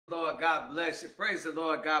God bless you. Praise the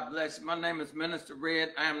Lord. God bless you. My name is Minister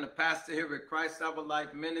Red. I am the pastor here at Christ Our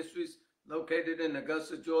Life Ministries, located in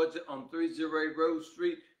Augusta, Georgia, on 308 Rose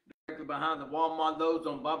Street, directly behind the Walmart Lowe's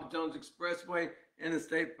on Bobby Jones Expressway,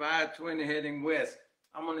 Interstate 520 heading west.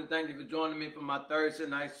 I want to thank you for joining me for my Thursday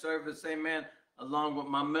night service, amen, along with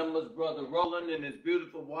my members, Brother Roland and his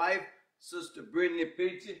beautiful wife, Sister Brittany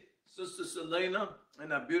Peachy, Sister Selena,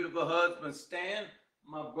 and her beautiful husband, Stan,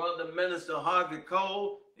 my brother, Minister Harvey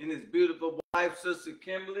Cole, and his beautiful wife, Sister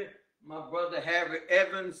Kimberly, my brother, Harry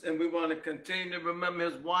Evans, and we want to continue to remember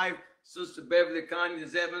his wife, Sister Beverly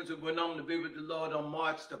Conyers Evans, who went on to be with the Lord on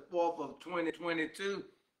March the 4th of 2022.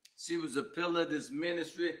 She was a pillar of this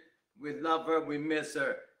ministry. We love her. We miss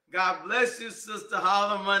her. God bless you, Sister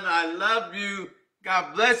Holloman. I love you.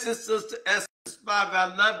 God bless you, Sister Esther Spivey.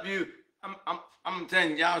 I love you. I'm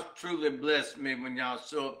telling you, y'all truly blessed me when y'all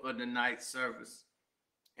show up for the night service.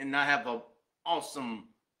 And I have an awesome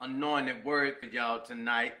anointed word for y'all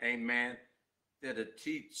tonight, amen, that'll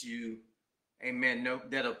teach you, amen,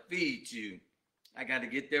 that'll feed you. I got to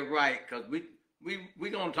get that right, because we're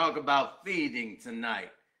going to talk about feeding tonight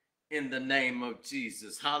in the name of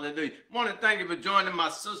Jesus. Hallelujah. I want to thank you for joining my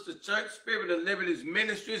sister church, Spirit of Liberty's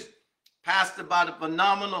Ministries, pastored by the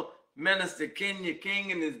phenomenal Minister Kenya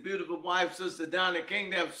King and his beautiful wife, Sister Donna King.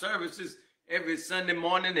 They have services every Sunday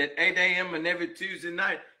morning at 8 a.m. and every Tuesday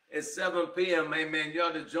night at 7 p.m. Amen. You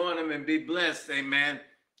ought to join them and be blessed. Amen.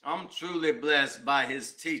 I'm truly blessed by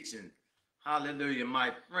his teaching. Hallelujah.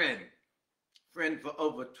 My friend for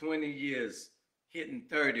over 20 years, hitting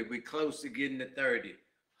 30. We're close to getting to 30.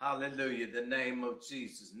 Hallelujah. The name of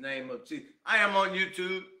Jesus. Name of Jesus. I am on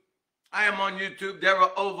YouTube. There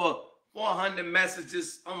are over 400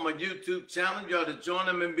 messages on my YouTube channel. You ought to join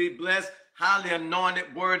them and be blessed. Highly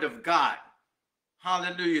anointed word of God.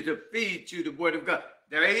 Hallelujah. To feed you the word of God.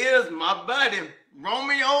 There he is, my buddy,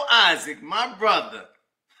 Romeo Isaac, my brother.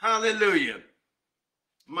 Hallelujah.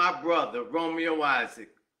 My brother, Romeo Isaac.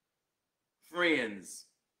 Friends,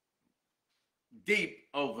 deep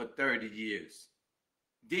over 30 years.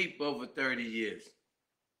 Deep over 30 years.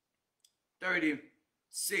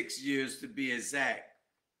 36 years to be exact.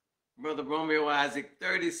 Brother Romeo Isaac,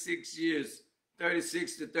 36 years,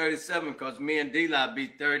 36 to 37, because me and D-Li be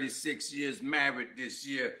 36 years married this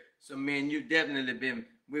year. So me and you definitely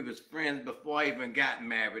we was friends before I even got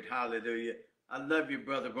married. Hallelujah. I love you,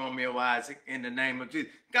 Brother Romeo Isaac, in the name of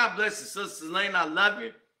Jesus. God bless you, Sister Lane. I love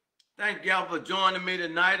you. Thank y'all for joining me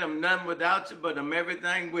tonight. I'm nothing without you, but I'm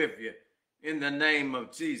everything with you in the name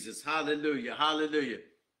of Jesus. Hallelujah. Hallelujah.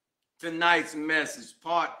 Tonight's message,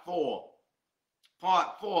 part 4.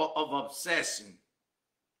 Part 4 of obsession.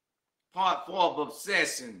 Part 4 of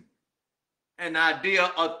obsession. An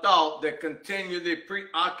idea or thought that continually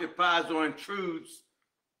preoccupies or intrudes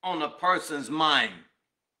on a person's mind.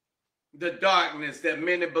 The darkness that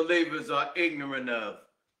many believers are ignorant of.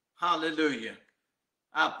 Hallelujah.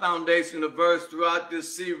 Our foundational verse throughout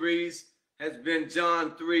this series has been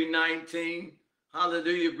John 3:19.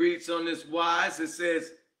 Hallelujah. Reads on this wise. It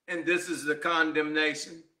says, and this is the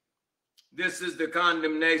condemnation. This is the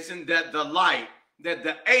condemnation, that the light, that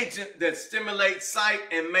the agent that stimulates sight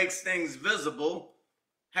and makes things visible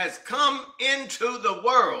has come into the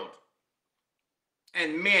world.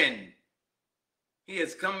 And he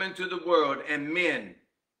has come into the world, and men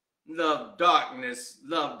love darkness,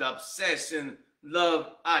 loved obsession,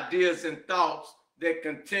 love ideas and thoughts that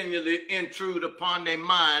continually intrude upon their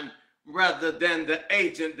mind, rather than the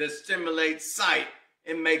agent that stimulates sight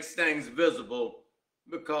and makes things visible,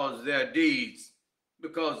 because their deeds,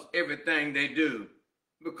 because everything they do,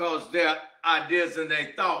 because their ideas and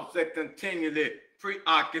their thoughts that continually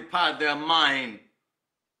preoccupy their mind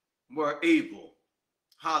were evil.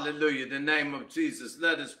 Hallelujah. The name of Jesus.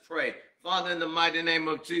 Let us pray. Father, in the mighty name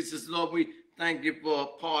of Jesus, Lord, we thank you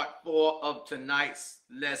for part 4 of tonight's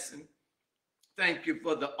lesson. Thank you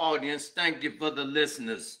for the audience. Thank you for the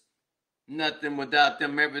listeners. Nothing without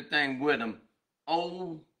them, everything with them.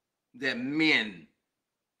 Oh, that men,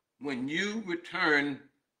 when you return,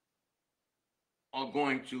 are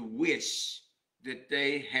going to wish that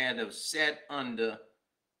they had have sat under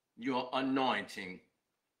your anointing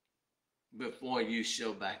before you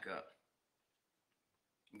show back up.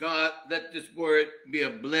 God, let this word be a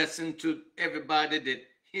blessing to everybody that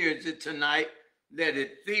hears it tonight. Let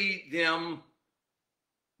it feed them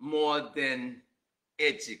more than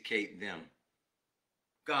educate them.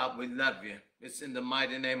 God, we love you. It's in the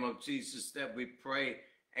mighty name of Jesus that we pray.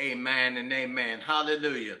 Amen and amen.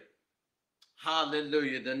 Hallelujah.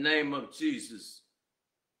 Hallelujah. The name of Jesus.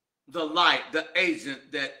 The light, the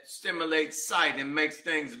agent that stimulates sight and makes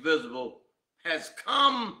things visible, has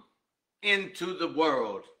come into the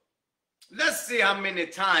world. Let's see how many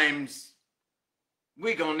times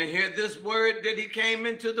we're going to hear this word that he came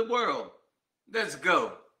into the world. Let's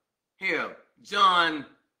go. Here, John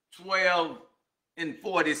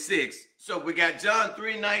 12:46. So we got John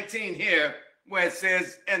 3:19 here, where it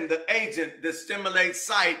says, and the agent that stimulates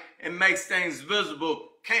sight and makes things visible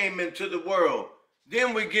came into the world.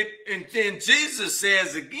 Then we get, and then Jesus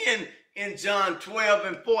says again in John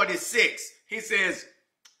 12:46, he says,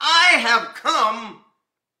 I have come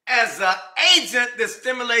as an agent that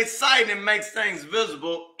stimulates sight and makes things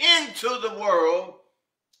visible into the world,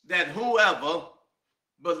 that whoever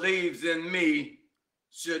believes in me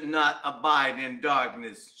should not abide in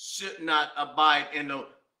darkness, should not abide in the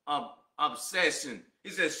obsession. He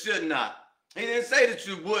said should not. He didn't say that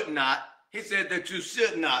you would not. He said that you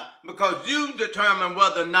should not, because you determine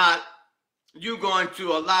whether or not you're going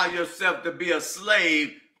to allow yourself to be a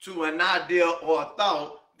slave to an idea or a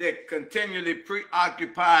thought that continually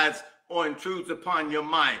preoccupies or intrudes upon your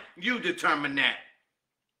mind. You determine that.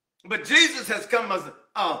 But Jesus has come as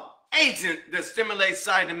an agent that stimulates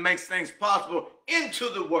sight and makes things possible into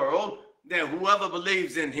the world, that whoever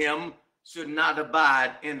believes in him should not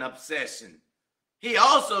abide in obsession. He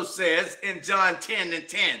also says in John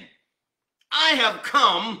 10:10, I have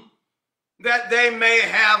come that they may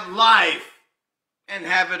have life and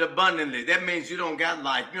have it abundantly. That means you don't got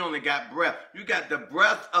life. You only got breath. You got the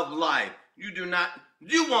breath of life. You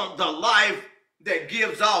want the life that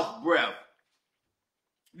gives off breath.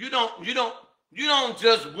 You don't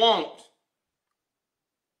just want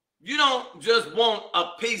a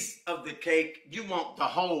piece of the cake. You want the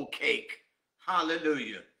whole cake.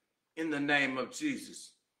 Hallelujah. In the name of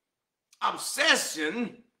Jesus.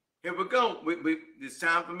 Obsession. Here we go. It's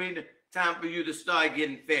time for you to start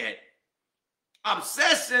getting fed.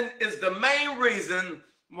 Obsession is the main reason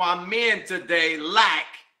why men today lack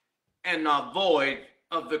and are void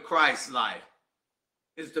of the Christ life.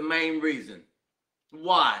 It's the main reason.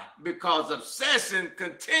 Why? Because obsession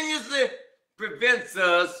continuously prevents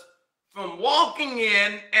us from walking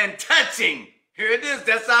in and touching. Here it is.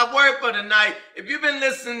 That's our word for tonight. If you've been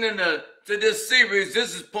listening to this series,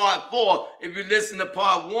 this is part 4. If you listen to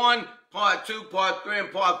part 1, part 2, part 3,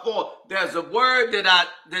 and part 4, there's a word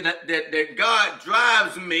that God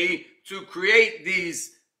drives me to create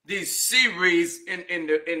these series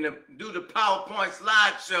do the PowerPoint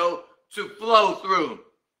slideshow to flow through.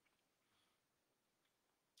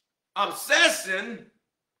 Obsession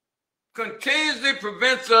continuously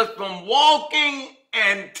prevents us from walking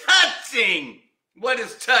and touching. What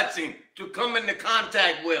is touching? To come into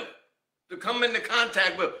contact with. To come into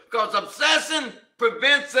contact with. Because obsession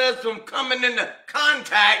prevents us from coming into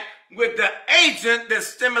contact with the agent that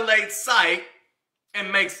stimulates sight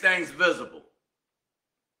and makes things visible.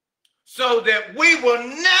 So that we will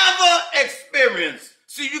never experience.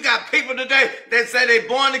 See, you got people today that say they're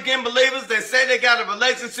born again believers. They say they got a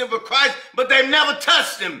relationship with Christ, but they've never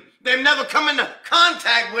touched him. They've never come into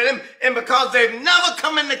contact with him. And because they've never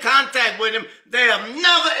come into contact with him, they have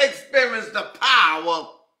never experienced the power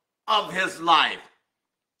of his life.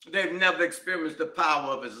 They've never experienced the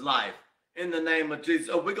power of his life. In the name of Jesus.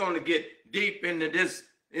 Oh, we're going to get deep into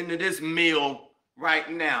this meal right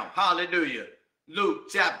now. Hallelujah. Luke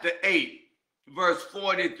chapter 8, verse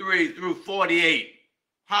 43 through 48.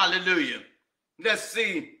 Hallelujah. Let's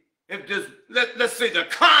see if let's see the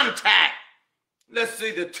contact. Let's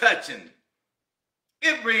see the touching.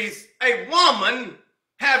 It reads, a woman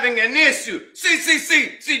having an issue. See,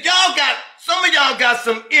 some of y'all got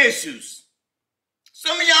some issues.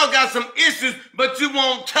 Some of y'all got some issues, but you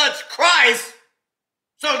won't touch Christ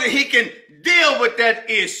so that he can deal with that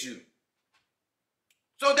issue.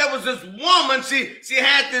 So there was this woman, she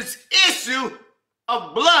had this issue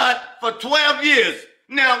of blood for 12 years.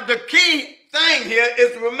 Now, the key thing here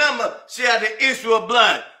is to remember she had an issue of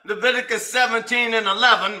blood. Leviticus 17 and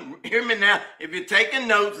 11, hear me now, if you're taking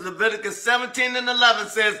notes, Leviticus 17 and 11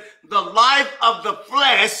 says, the life of the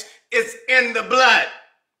flesh is in the blood.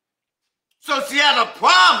 So she had a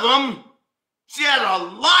problem. She had a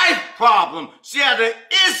life problem. She had an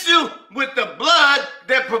issue with the blood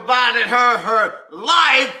that provided her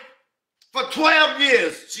life for 12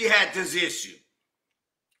 years. She had this issue.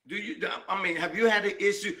 Have you had an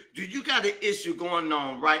issue? Do you got an issue going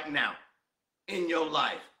on right now in your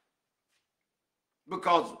life?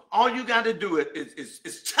 Because all you got to do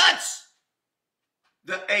is touch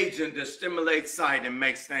the agent that stimulates sight and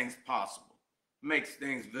makes things possible, makes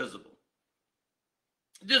things visible.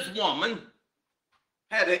 This woman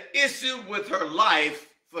had an issue with her life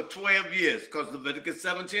for 12 years because Leviticus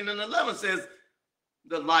 17 and 11 says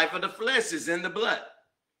the life of the flesh is in the blood.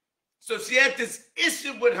 So she had this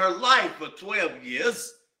issue with her life for 12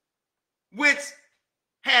 years. which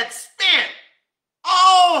had spent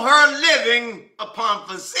all her living upon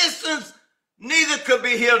physicians, neither could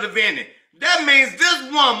be healed of any. That means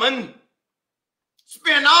this woman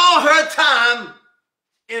spent all her time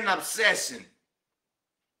in obsession.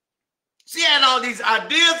 She had all these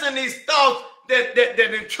ideas and these thoughts that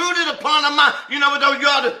intruded upon her mind. You know, you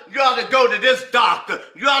ought to go to this doctor.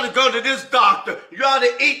 You ought to go to this doctor. You ought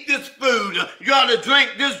to eat this food. You ought to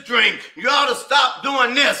drink this drink. You ought to stop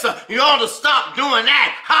doing this. You ought to stop doing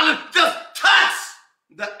that. Just touch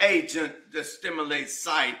the agent that stimulates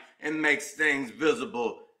sight and makes things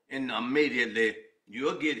visible, and immediately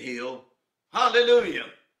you'll get healed. Hallelujah.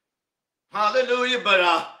 Hallelujah.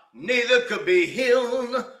 But neither could be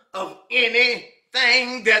healed of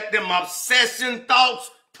anything that them obsession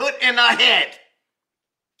thoughts put in her head.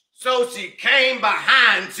 So she came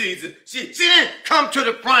behind Jesus. She didn't come to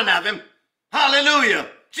the front of him. Hallelujah.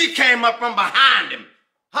 She came up from behind him.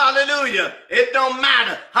 Hallelujah. It don't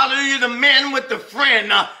matter. Hallelujah. The men with the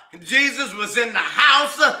friend. Jesus was in the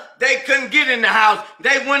house. They couldn't get in the house.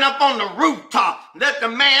 They went up on the rooftop. Let the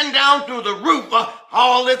man down through the roof.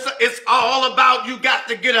 It's all about you got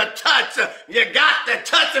to get a touch. You got to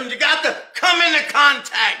touch him. You got to come into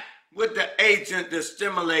contact with the agent that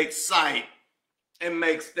stimulates sight and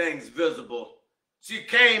makes things visible. She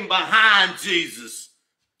came behind Jesus.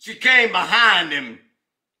 She came behind him.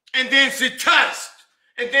 And then she touched.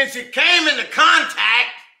 And then she came into contact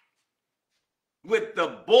with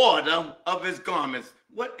the border of his garments.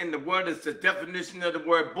 What in the world is the definition of the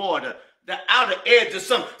word border? The outer edge of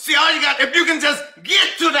something. See, all you got, if you can just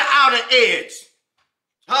get to the outer edge.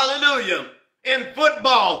 Hallelujah. In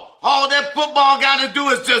football, all that football got to do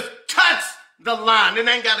is just touch the line. It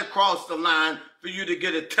ain't got to cross the line for you to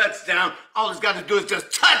get a touchdown. All it's got to do is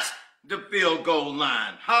just touch the field goal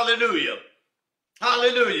line. Hallelujah.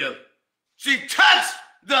 Hallelujah. She touched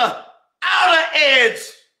the outer edge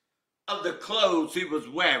of the clothes he was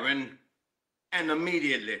wearing, and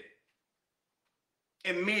immediately,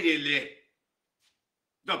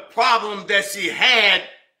 the problem that she had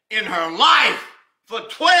in her life for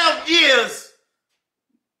 12 years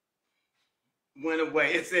went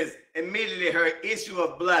away. It says, immediately her issue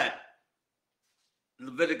of blood.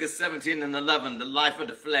 Leviticus 17:11, the life of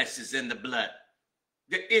the flesh is in the blood.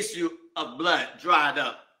 The issue of blood dried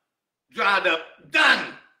up,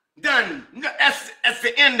 done. That's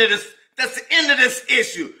the end of this. That's the end of this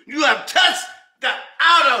issue. You have touched the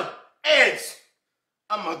outer edge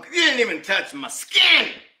of my, you didn't even touch my skin.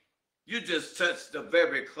 You just touched the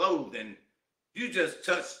very clothing. You just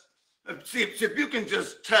touched, see, if you can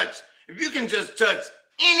just touch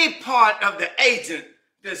any part of the agent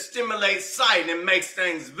that stimulates sight and makes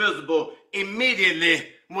things visible, immediately,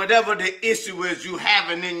 whatever the issue is you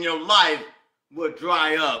having in your life will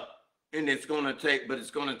dry up. And it's going to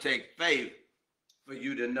take faith for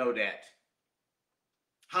you to know that.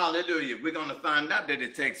 Hallelujah. We're going to find out that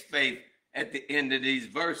it takes faith at the end of these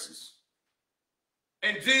verses.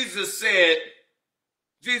 And Jesus said,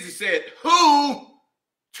 who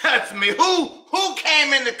touched me? Who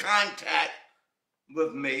came into contact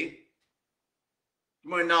with me?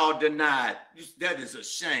 When all denied. That is a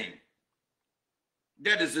shame.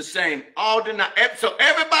 That is a shame. All denied. So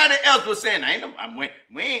everybody else was saying,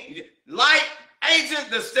 we ain't light agent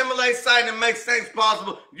that stimulates sight and makes things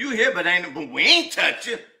possible. You here, but we ain't touch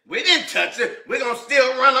it. We didn't touch it. We're going to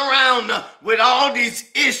still run around with all these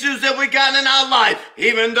issues that we got in our life.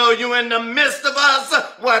 Even though you're in the midst of us,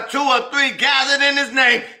 where 2 or 3 gathered in his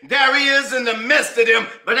name, there he is in the midst of them,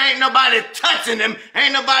 but ain't nobody touching him.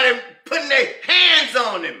 Ain't nobody putting their hands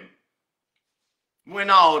on him. When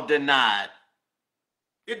all denied.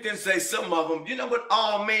 It didn't say some of them. You know what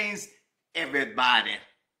all means? Everybody.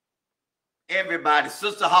 Everybody.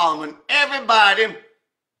 Sister Holloman, everybody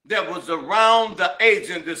that was around the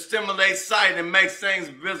agent that stimulates sight and makes things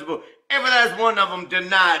visible, every last one of them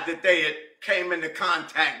denied that they had came into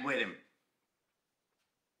contact with him.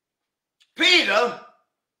 Peter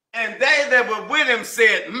and they that were with him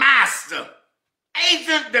said, Master,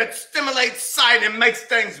 agent that stimulates sight and makes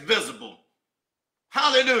things visible.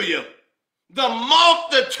 Hallelujah. The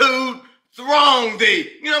multitude throng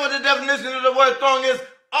thee. You know what the definition of the word throng is?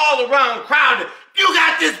 All around, crowded. You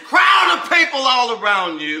got this crowd of people all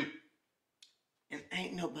around you. And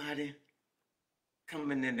ain't nobody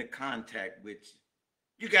coming into contact with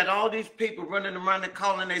you. You got all these people running around and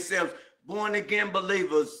calling themselves born again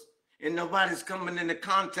believers. And nobody's coming into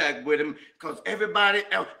contact with them because everybody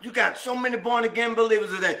else, you got so many born again believers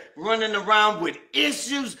today running around with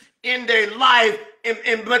issues in their life,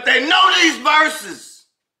 but they know these verses.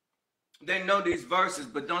 They know these verses,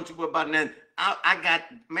 but don't you worry about that.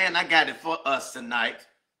 I got it for us tonight.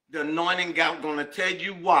 the anointing God going to tell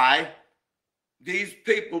you why these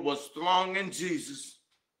people were strong in Jesus,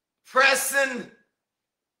 pressing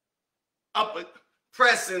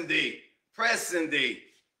thee.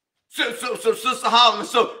 So Sister Holland,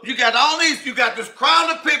 so you got you got this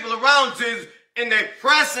crowd of people around Jesus, and they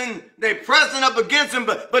pressing up against him,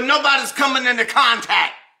 but nobody's coming into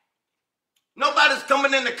contact. Nobody's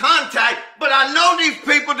coming into contact, but I know these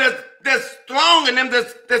people that's strong in them,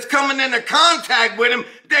 that's coming into contact with him,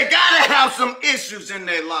 they gotta have some issues in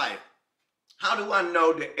their life. How do I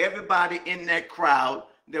know that everybody in that crowd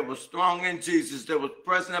that was strong in Jesus, that was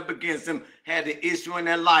pressing up against him, had an issue in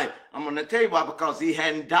their life? I'm going to tell you why. Because he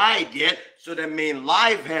hadn't died yet, so that means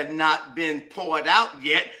life had not been poured out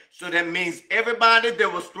yet. So that means everybody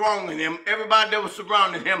that was strong in him, everybody that was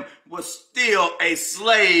surrounding him, was still a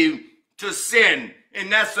slave to sin.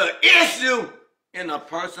 And that's an issue in a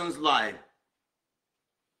person's life.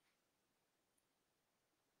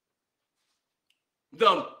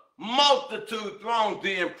 The multitude thronged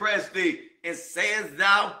thee and pressed thee, and sayest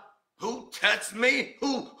thou, who touched me?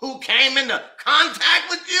 Who came into contact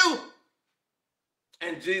with you?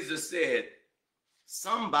 And Jesus said,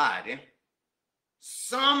 somebody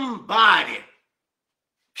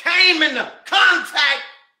came into contact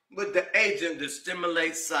with the agent that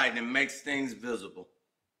stimulates sight and makes things visible.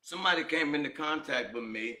 Somebody came into contact with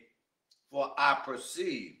me, for I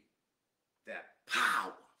perceive that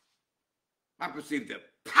power. I perceive that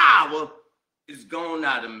power is gone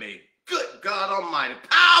out of me. Good God Almighty.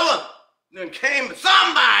 Power then came,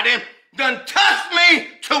 somebody done touched me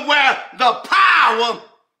to where the power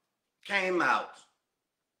came out.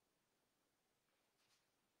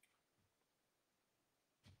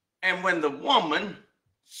 And when the woman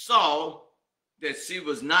saw that she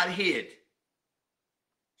was not hid,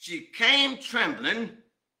 she came trembling,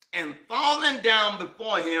 and falling down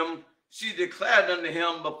before him, she declared unto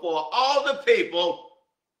him before all the people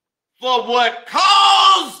for what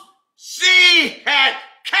cause she had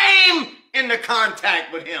came into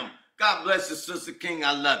contact with him. God bless you, Sister King.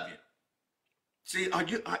 I love you. See,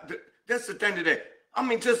 that's the thing today. I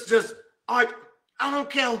mean, I don't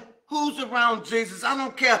care who's around Jesus. I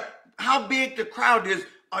don't care how big the crowd is.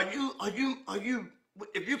 Are you,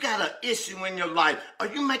 if you got an issue in your life, are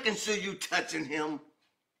you making sure you touching him?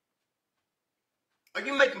 Are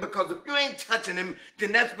you making, because if you ain't touching him,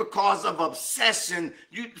 then that's because of obsession.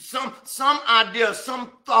 Some idea,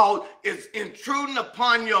 some thought is intruding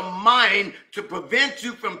upon your mind to prevent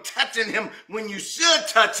you from touching him when you should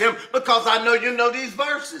touch him, because I know you know these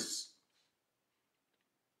verses.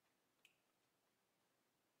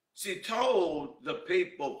 She told the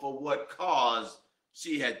people for what cause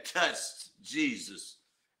she had touched Jesus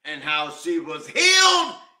and how she was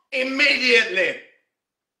healed immediately.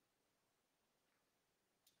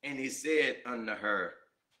 And he said unto her,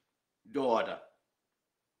 daughter,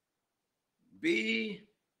 be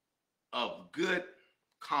of good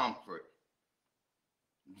comfort.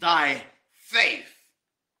 Thy faith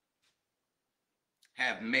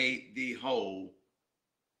have made thee whole.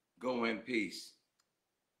 Go in peace.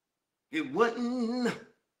 It wasn't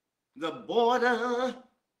the border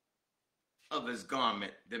of his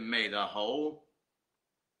garment that made her whole.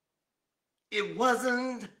 It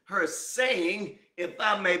wasn't her saying, if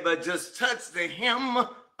I may but just touch the hem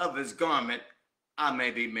of his garment, I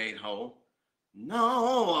may be made whole.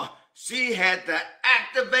 No, she had to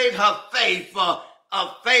activate her faith, a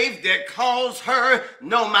faith that caused her,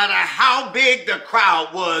 no matter how big the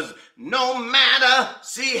crowd was, no matter,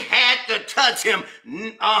 she had to touch him.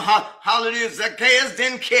 Hallelujah. Zacchaeus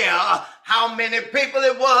didn't care how many people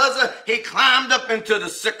it was. He climbed up into the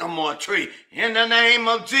sycamore tree. In the name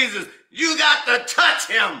of Jesus, you got to touch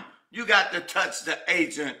him. You got to touch the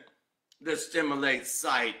agent that stimulates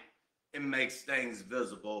sight and makes things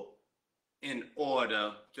visible in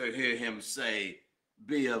order to hear him say,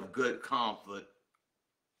 be of good comfort.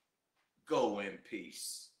 Go in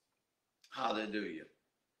peace. Hallelujah.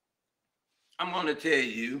 I'm going to tell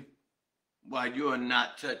you why you are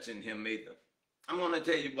not touching him either. I'm going to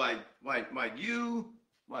tell you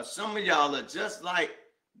why some of y'all are just like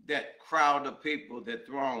that crowd of people that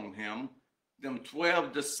thronged him, them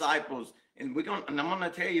 12 disciples. And I'm going to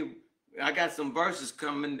tell you, I got some verses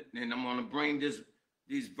coming, and I'm going to bring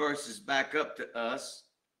these verses back up to us.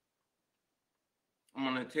 I'm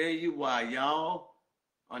going to tell you why y'all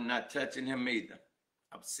are not touching him either.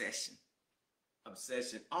 Obsession.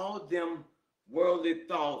 All them worldly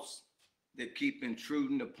thoughts that keep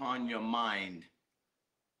intruding upon your mind.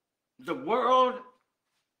 The world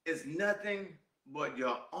is nothing but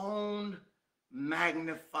your own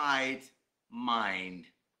magnified mind.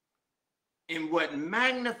 And what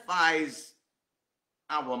magnifies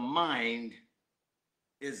our mind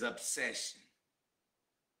is obsession.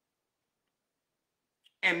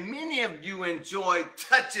 And many of you enjoy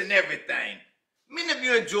touching everything. Many of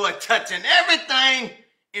you enjoy touching everything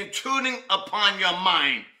intruding upon your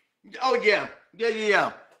mind. Oh, yeah. Yeah,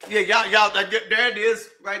 y'all, there it is.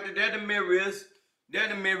 Right there, there the mirror is. There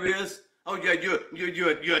the mirror is. Oh, yeah,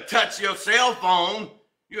 you touch your cell phone.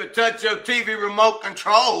 You touch your TV remote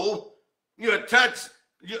control. You touch...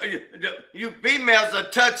 You females will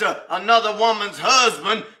touch another woman's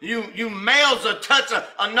husband. You males will touch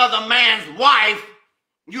another man's wife.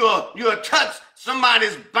 You'll touch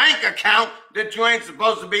somebody's bank account that you ain't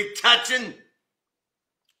supposed to be touching.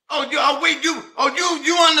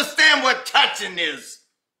 You understand what touching is?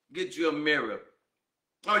 Get you a mirror.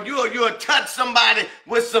 You'll touch somebody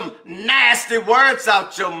with some nasty words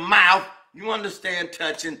out your mouth. You understand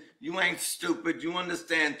touching? You ain't stupid. You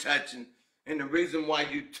understand touching. And the reason why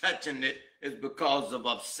you touching it is because of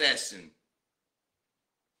obsession.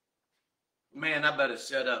 Man, I better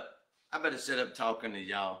shut up. I better shut up talking to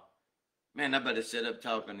y'all. Man, I better shut up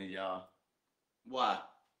talking to y'all. Why?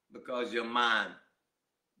 Because your mind.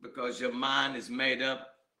 Because your mind is made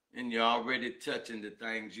up and you're already touching the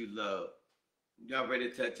things you love. You're already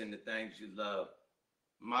touching the things you love.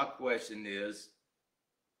 My question is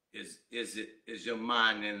your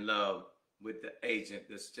mind in love with the agent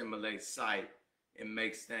that stimulates sight and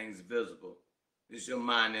makes things visible? Is your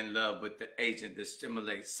mind in love with the agent that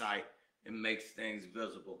stimulates sight and makes things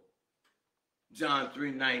visible? John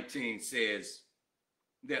 3:19 says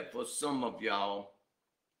that for some of y'all,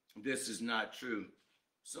 this is not true.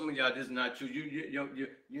 Some of y'all, this is not true.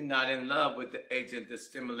 You're not in love with the agent that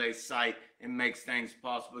stimulates sight and makes things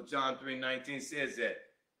possible. John 3:19 says that.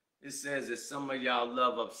 It says that some of y'all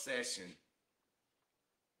love obsession.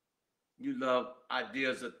 You love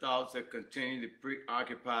ideas or thoughts that continue to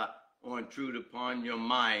preoccupy or intrude upon your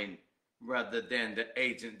mind rather than the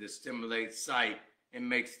agent that stimulates sight and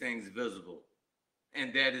makes things visible.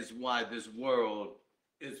 And that is why this world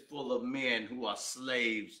is full of men who are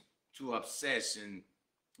slaves to obsession,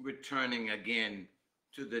 returning again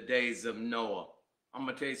to the days of Noah. I'm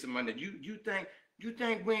gonna tell you something. You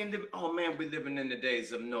think we ain't living? Oh man, we're living in the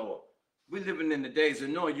days of Noah. We're living in the days of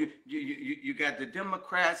Noah. You got the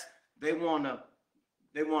Democrats. They wanna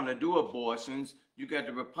do abortions. You got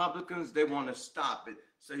the Republicans. They want to stop it.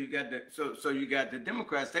 So you got the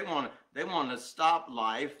Democrats. They want to stop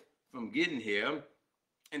life from getting here.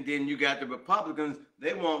 And then you got the Republicans.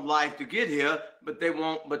 They want life to get here, but they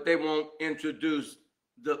won't introduce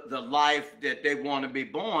the life that they want to be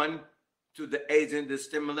born to the agent that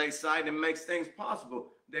stimulates sight and makes things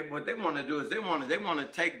possible. What they want to do is they want to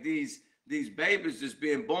take these babies that's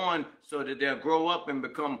being born so that they'll grow up and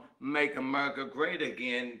make America great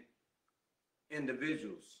again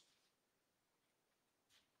individuals.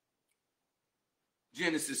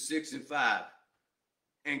 Genesis 6:5.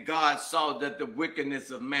 And God saw that the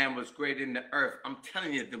wickedness of man was great in the earth. I'm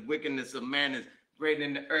telling you, the wickedness of man is great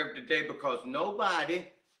in the earth today because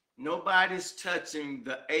nobody's touching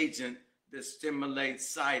the agent that stimulates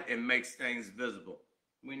sight and makes things visible.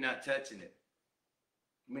 We're not touching it.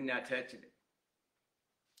 We're not touching it.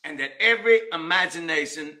 And that every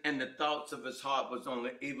imagination and the thoughts of his heart was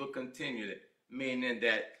only evil continually, meaning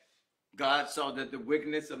that God saw that the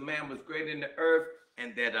wickedness of man was great in the earth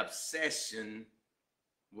and that obsession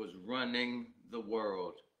was running the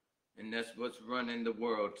world. And that's what's running the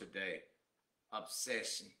world today.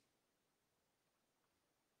 Obsession.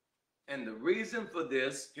 And the reason for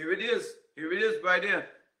this, here it is right here.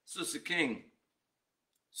 Sister King,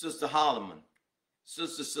 Sister Holloman,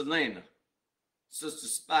 Sister Selena, Sister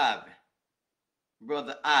Spivey,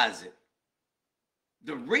 Brother Isaac.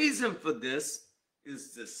 The reason for this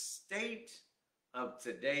is the state of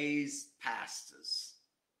today's pastors.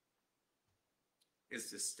 It's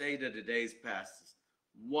the state of today's pastors.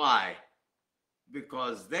 Why?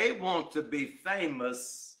 Because they want to be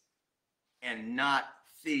famous and not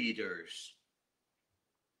feeders.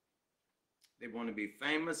 They want to be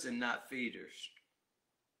famous and not feeders.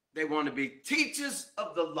 They want to be teachers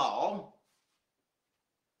of the law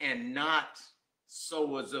and not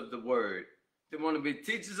sowers of the word. They want to be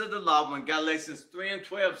teachers of the law when Galatians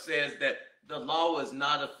 3:12 says that the law is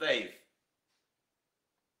not of faith.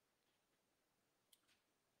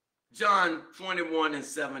 John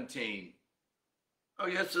 21:17. Oh,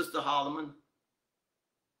 yes, Sister Holloman.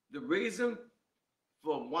 The reason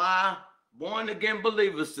for why born-again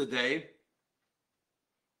believers today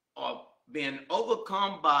are being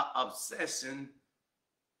overcome by obsession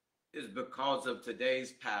is because of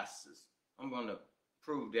today's pastors. I'm going to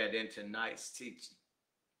prove that in tonight's teaching.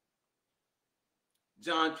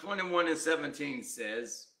 John 21:17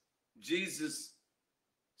 says, Jesus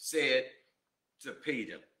said to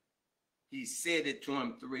Peter, he said it to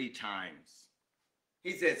him 3 times.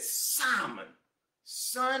 He said, Simon,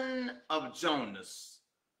 son of Jonas,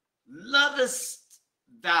 lovest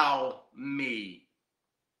thou me?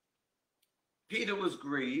 Peter was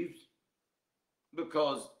grieved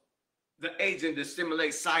because the agent that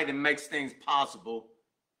stimulates sight and makes things possible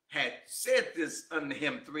had said this unto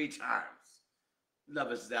him 3 times.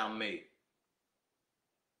 Lovest thou me?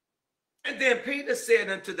 And then Peter said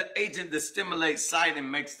unto the agent that stimulates sight and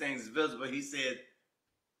makes things visible, he said,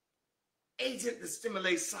 agent that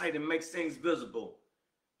stimulates sight and makes things visible,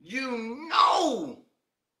 you know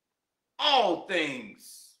all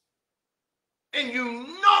things, and you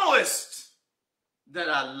knowest that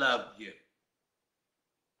I love you.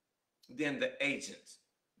 Then the agent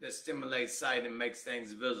that stimulates sight and makes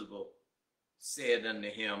things visible said unto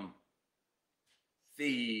him,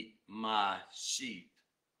 feed my sheep.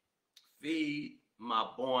 Feed my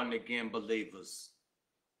born-again believers,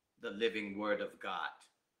 the living word of God.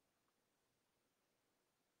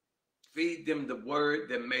 Feed them the word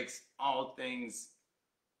that makes all things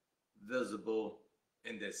visible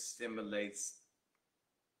and that stimulates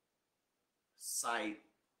sight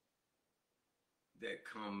that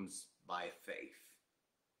comes by faith.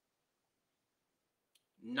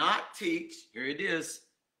 Not teach, here it is,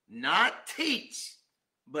 not teach,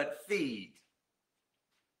 but feed.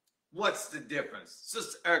 What's the difference?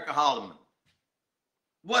 Sister Erica Holloman,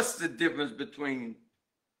 what's the difference between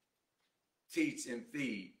teach and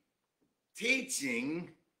feed?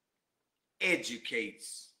 Teaching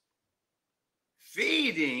educates.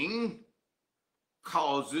 Feeding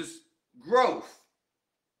causes growth.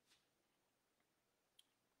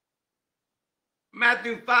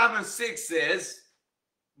 Matthew 5:6 says,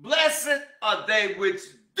 blessed are they which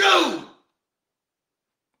do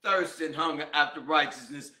thirst and hunger after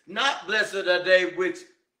righteousness. Not blessed are they which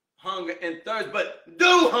hunger and thirst, but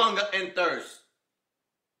do hunger and thirst.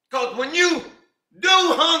 Because when you do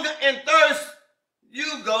hunger and thirst,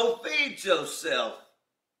 you go feed yourself.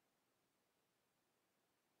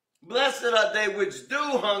 Blessed are they which do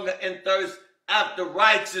hunger and thirst after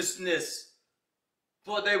righteousness,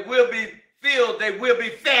 for they will be filled, they will be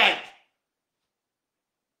fed.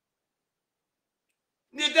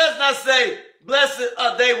 It does not say, blessed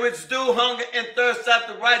are they which do hunger and thirst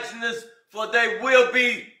after righteousness, for they will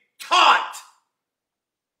be taught.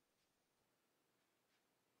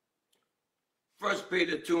 1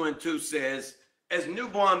 Peter 2:2 says, as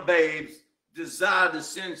newborn babes, desire the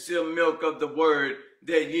sincere milk of the word,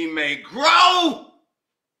 that ye may grow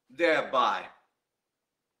thereby.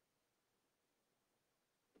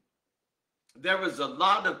 There is a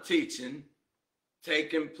lot of teaching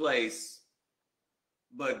taking place,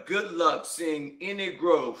 but good luck seeing any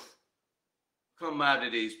growth come out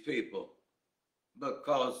of these people,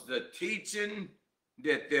 because the teaching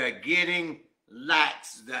that they're getting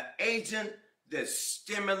lacks the agent that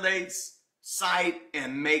stimulates sight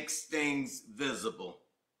and makes things visible.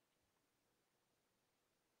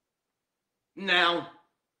 Now,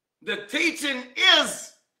 the teaching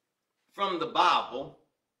is from the Bible.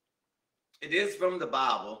 It is from the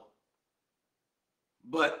Bible,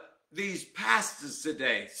 but these pastors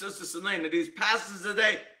today, Sister Selena, these pastors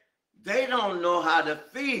today, they don't know how to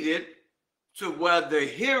feed it to where the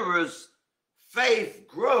hearer's faith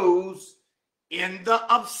grows in the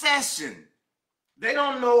obsession. They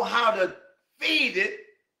don't know how to feed it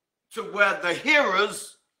to where the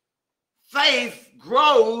hearer's faith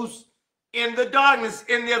grows in the darkness,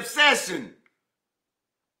 in the obsession.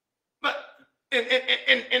 But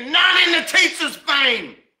and not in the teacher's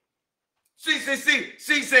vein.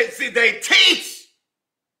 See, they teach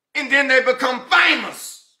and then they become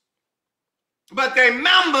famous. But their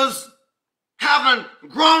members haven't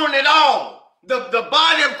grown at all. The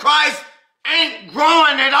body of Christ ain't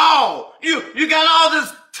growing at all. You got all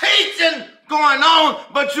this teaching going on,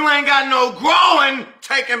 but you ain't got no growing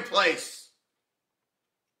taking place.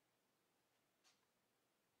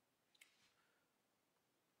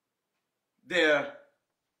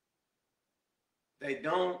 They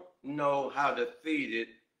don't know how to feed it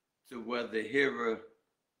to where the hearer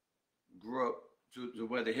to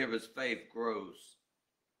where the hearer's faith grows.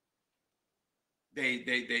 They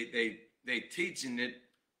teaching it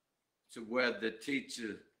to where the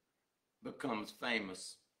teacher becomes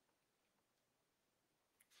famous.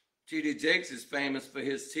 T.D. Jakes is famous for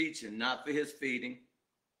his teaching, not for his feeding.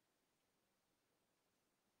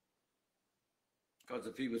 Because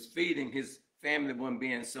if he was feeding, his family wouldn't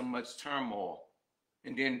be in so much turmoil.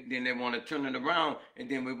 And then they want to turn it around, and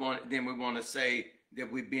then we want to say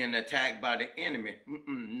that we're being attacked by the enemy.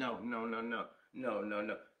 No, no, no, no, no, no,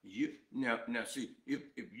 no. You no. See,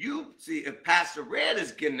 if Pastor Red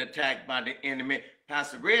is getting attacked by the enemy,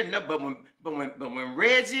 Pastor Red, no. But when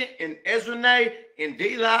Reggie and Ezra and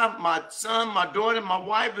Deli, my son, my daughter, my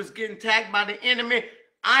wife is getting attacked by the enemy,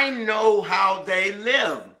 I know how they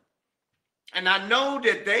live. And I know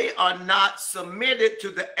that they are not submitted to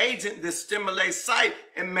the agent that stimulates sight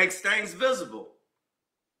and makes things visible.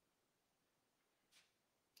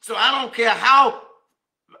 So I don't care how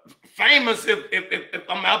famous, if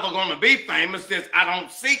I'm ever going to be famous, since I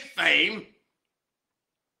don't seek fame.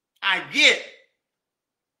 I get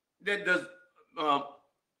that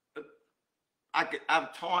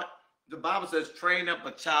I've taught, the Bible says, train up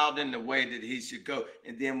a child in the way that he should go,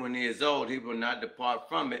 and then when he is old, he will not depart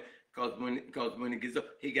from it. Because when he gets up,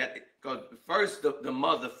 because first the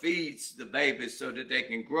mother feeds the baby so that they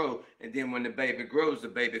can grow, and then when the baby grows, the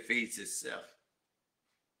baby feeds itself.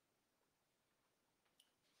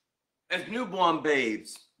 As newborn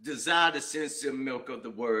babes, desire the sincere milk of the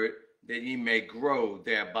word, that ye may grow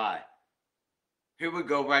thereby. Here we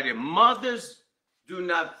go right here. Mothers do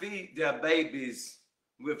not feed their babies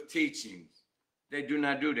with teachings. They do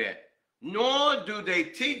not do that. Nor do they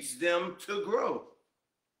teach them to grow.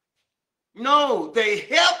 No, they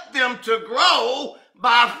help them to grow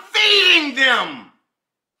by feeding them.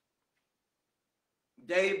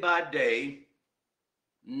 Day by day,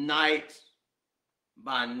 night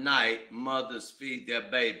by night, mothers feed their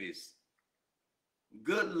babies.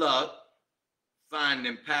 Good luck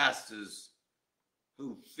finding pastors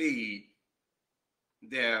who feed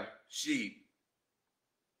their sheep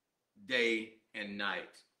day and night.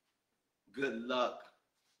 Good luck.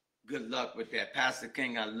 Good luck with that. Pastor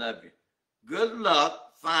King, I love you. Good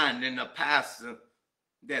luck finding a pastor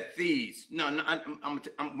that feeds. No,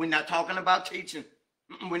 we're not talking about teaching.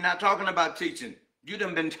 We're not talking about teaching. You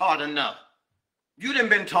done been taught enough. You done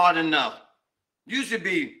been taught enough. You should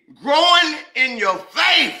be growing in your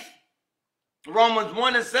faith. Romans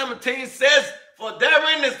 1:17 says, for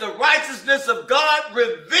therein is the righteousness of God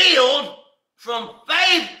revealed from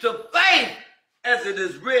faith to faith, as it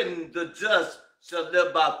is written, the just shall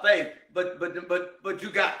live by faith. But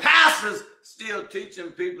you got pastors still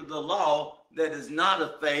teaching people the law that is not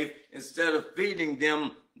of faith, instead of feeding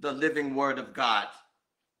them the living word of God.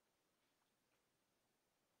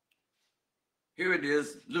 Here it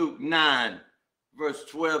is, Luke 9, verse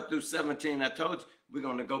 12 through 17. I told you we're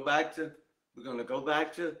going to go back to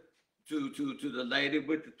the lady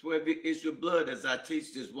with the 12 issue of blood as I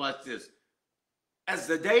teach this. Watch this. As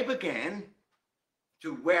the day began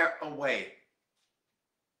to wear away,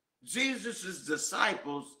 Jesus'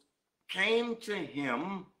 disciples came to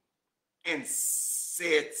him and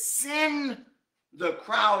said, send the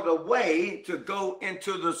crowd away to go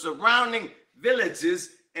into the surrounding villages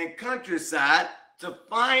and countryside to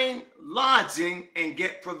find lodging and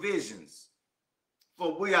get provisions.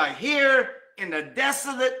 For we are here in a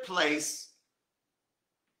desolate place.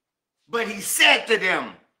 But he said to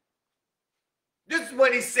them, this is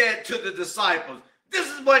what he said to the disciples. This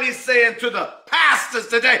is what he's saying to the pastors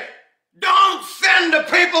today. Don't send the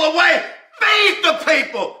people away. Feed the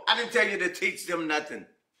people. I didn't tell you to teach them nothing.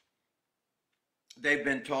 They've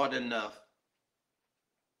been taught enough.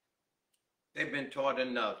 They've been taught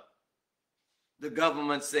enough. The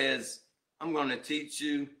government says, I'm going to teach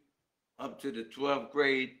you up to the 12th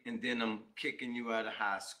grade, and then I'm kicking you out of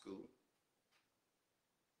high school.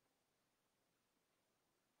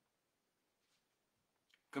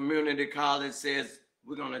 Community college says,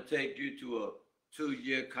 we're going to take you to a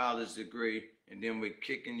 2-year college degree, and then we're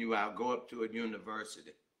kicking you out. Go up to a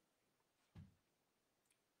university.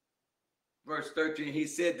 Verse 13, he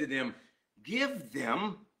said to them, give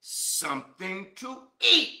them something to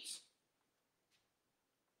eat.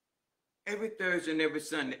 Every Thursday and every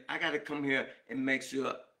Sunday, I got to come here and make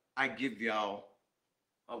sure I give y'all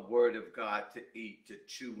a word of God to eat, to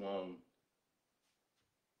chew on.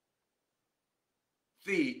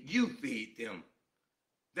 Feed them.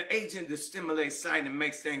 The agent that stimulates sight and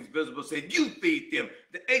makes things visible said, you feed them.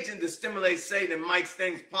 The agent that stimulates sight and makes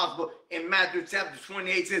things possible in Matthew chapter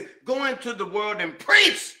 28 says, go into the world and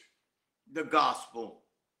preach the gospel.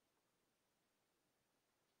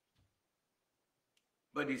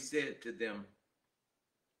 But he said to them,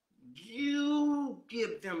 you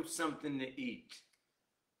give them something to eat.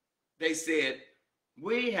 They said,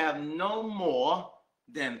 we have no more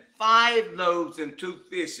than 5 loaves and 2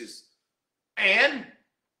 fishes. And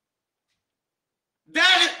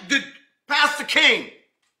that is the Pastor King.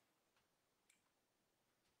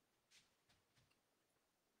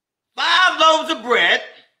 5 loaves of bread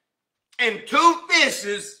and 2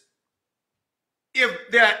 fishes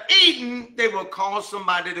if they're eating, they will cause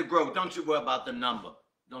somebody to grow. Don't you worry about the number.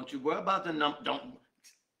 Don't you worry about the number.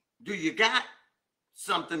 Do you got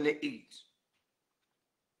something to eat?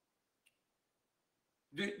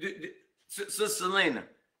 Sister Selena,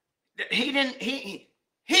 he ain't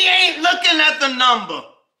looking at the number.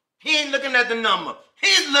 He ain't looking at the number.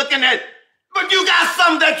 He's looking at, but you got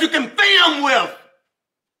something that you can feed them with.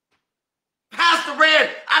 Pastor Red,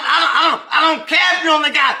 I don't care if you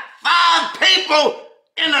only got 5 people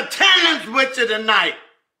in attendance with you tonight,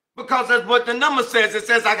 because that's what the number says. It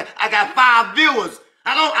says I got 5 viewers.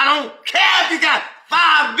 I don't care if you got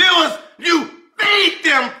 5 viewers. You feed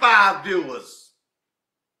them 5 viewers.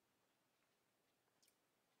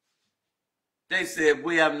 They said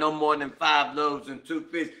we have no more than 5 loaves and 2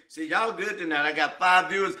 fish. See, y'all good tonight. I got 5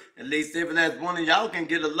 viewers. At least if that's one of y'all can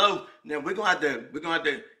get a loaf. Now we're gonna have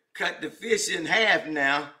to cut the fish in half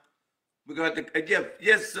now. We're going to have to,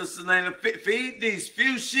 yes, Sister Lena, feed these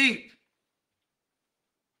few sheep.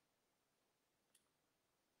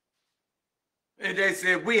 And they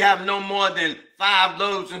said, we have no more than 5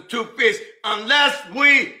 loaves and 2 fish unless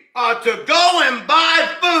we are to go and buy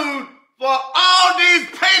food for all these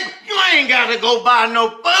people. You ain't got to go buy no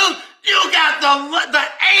food. You got the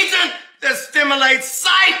agent that stimulates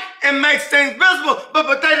sight and makes things visible,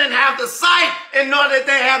 but they didn't have the sight, and nor did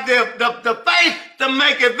they have the faith to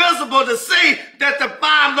make it visible to see that the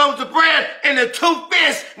 5 loaves of bread and the 2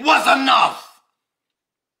 fish was enough.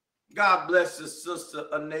 God bless you, Sister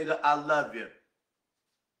Anita. I love you.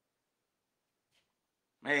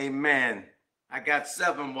 Amen. I got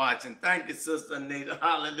 7 watching. Thank you, Sister Anita.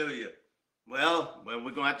 Hallelujah. Well, we're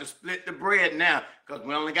going to have to split the bread now because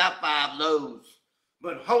we only got 5 loaves.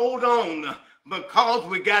 But hold on, because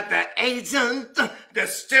we got the agent that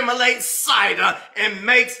stimulates sight and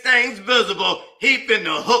makes things visible, he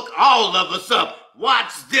finna hook all of us up.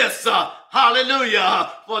 Watch this,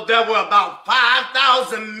 hallelujah. For there were about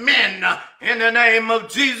 5,000 men in the name of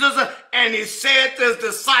Jesus, and he said to his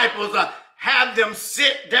disciples, have them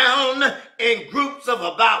sit down in groups of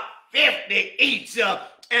about 50 each.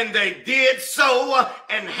 And they did so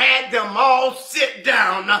and had them all sit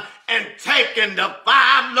down and taking the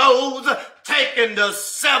 5 loaves, taking the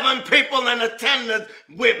 7 people in attendance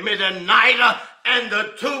with me tonight, and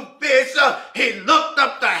the 2 fish. He looked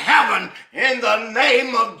up to heaven in the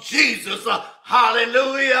name of Jesus.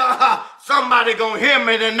 Hallelujah. Somebody gonna hear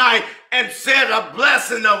me tonight and said a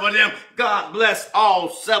blessing over them. God bless all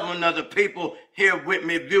 7 of the people here with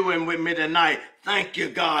me, viewing with me tonight. Thank you,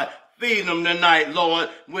 God. Feed them tonight, Lord,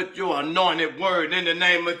 with your anointed word in the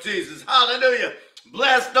name of Jesus. Hallelujah.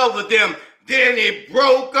 Blessed over them. Then he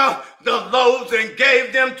broke the loaves and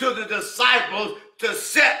gave them to the disciples to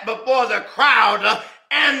set before the crowd.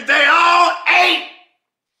 And they all ate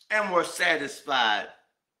and were satisfied.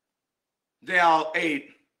 They all ate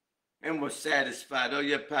and were satisfied. Oh,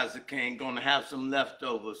 yeah, Pastor King, going to have some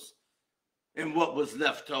leftovers. And what was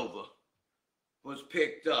left over was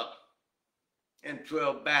picked up in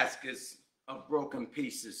 12 baskets of broken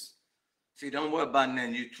pieces. See, don't worry about none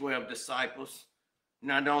of you 12 disciples.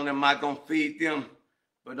 Not only am I going to feed them,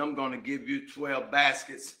 but I'm going to give you 12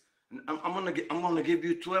 baskets. I'm going to give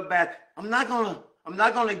you 12 baskets. I'm not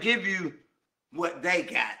going to give you what they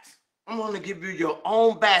got. I'm going to give you your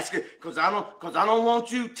own basket because I don't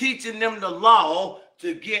want you teaching them the law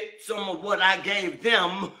to get some of what I gave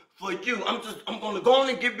them for you. I'm going to go on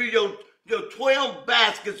and give you your 12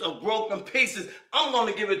 baskets of broken pieces. I'm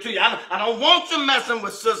going to give it to you. I don't want you messing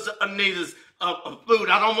with Sister Anita's food.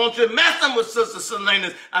 I don't want you messing with Sister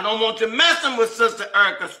Selena's. I don't want you messing with Sister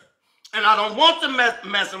Erica's. And I don't want you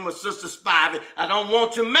messing with Sister Spivey. I don't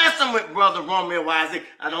want you messing with Brother Romeo Isaac.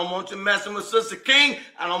 I don't want you messing with Sister King.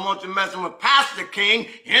 I don't want you messing with Pastor King.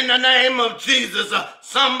 In the name of Jesus,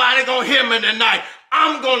 somebody gonna hear me tonight.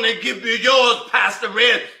 I'm gonna give you yours, Pastor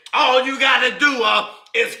Red. All you gotta do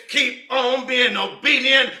is keep on being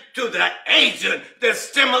obedient to the agent that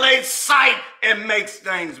stimulates sight and makes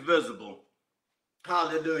things visible.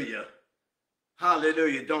 Hallelujah.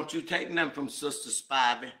 Hallelujah. Don't you take nothing from Sister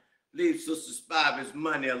Spivey. Leave Sister Spivey's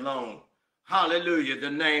money alone. Hallelujah, the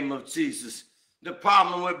name of Jesus. The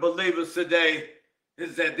problem with believers today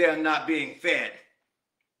is that they're not being fed.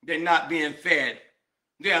 They're not being fed.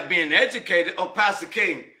 They are being educated. Oh, Pastor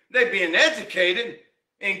King, they're being educated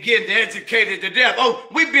and getting educated to death. Oh,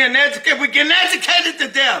 we're being educated. We're getting educated to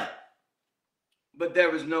death. But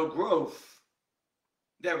there is no growth.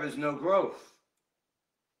 There is no growth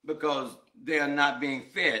because they are not being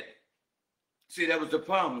fed. See, that was the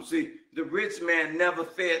problem. See, the rich man never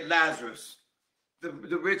fed Lazarus. The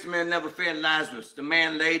rich man never fed Lazarus. The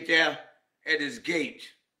man laid there at his gate.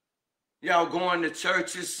 Y'all going to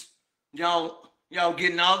churches. Y'all Y'all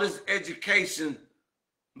getting all this education,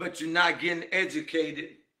 but you're not getting educated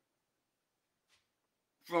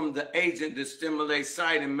from the agent that stimulates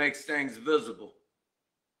sight and makes things visible.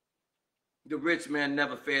 The rich man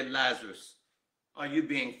never fed Lazarus. Are you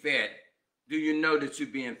being fed? Do you know that you're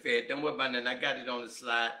being fed? Don't worry about that. I got it on the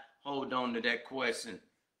slide. Hold on to that question.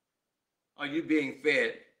 Are you being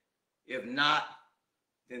fed? If not,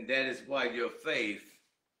 then that is why your faith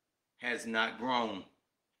has not grown.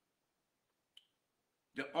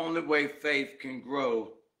 The only way faith can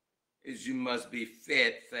grow is you must be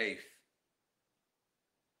fed faith.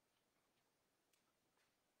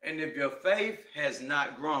 And if your faith has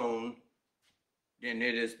not grown, then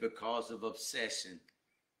it is because of obsession.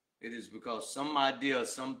 It is because some idea or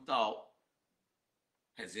some thought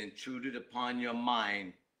has intruded upon your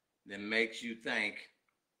mind that makes you think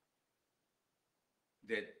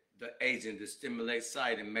that the agent that stimulates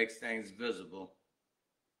sight and makes things visible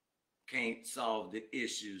can't solve the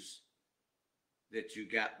issues that you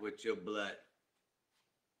got with your blood.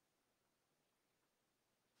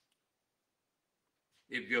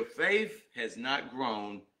 If your faith has not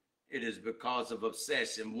grown, it is because of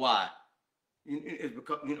obsession. Why? It's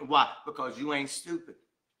because, why? Because you ain't stupid.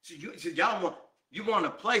 You want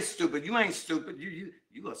to play stupid. You ain't stupid. You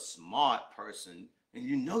a smart person, and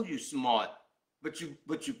you know you're smart, but you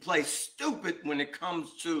play stupid when it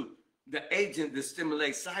comes to the agent that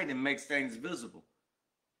stimulates sight and makes things visible.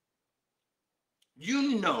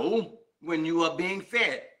 You know when you are being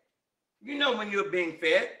fed. You know when you're being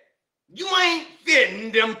fed. You ain't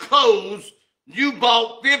fitting them clothes you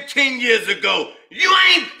bought 15 years ago. You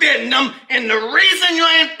ain't fitting them, and the reason you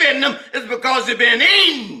ain't fitting them is because you've been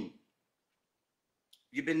eating.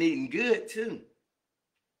 You've been eating good too.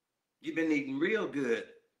 You've been eating real good.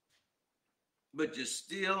 But you're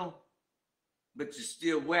still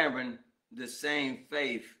wearing the same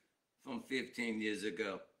faith from 15 years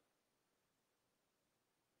ago.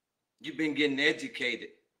 You've been getting educated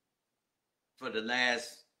for the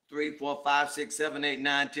last 3, 4, 5, 6, 7, 8,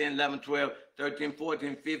 9, 10, 11, 12, 13,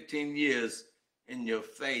 14, 15 years, and your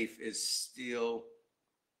faith is still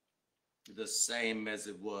the same as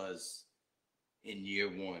it was in year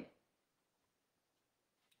one.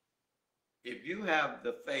 If you have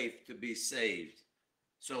the faith to be saved,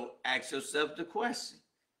 so ask yourself the question,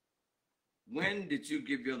 when did you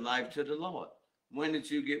give your life to the Lord? When did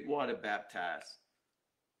you get water baptized?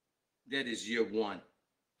 That is year one.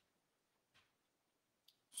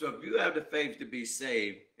 So if you have the faith to be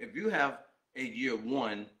saved, if you have a year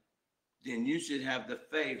one, then you should have the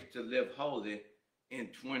faith to live holy in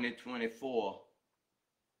 2024,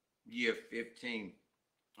 year 15,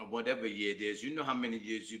 or whatever year it is. You know how many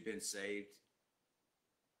years you've been saved.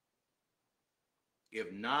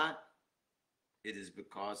 If not, it is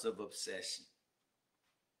because of obsession.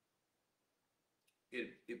 If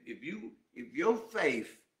your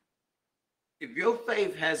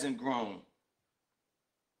faith hasn't grown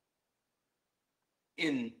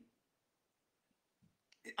in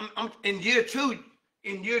year two,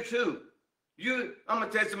 I'm gonna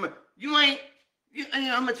tell you something.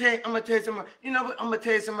 I'm gonna tell you something. You know what? I'm gonna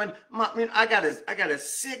tell you something. I got a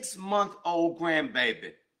 6-month-old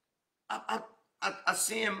grandbaby. I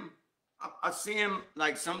see him. I see him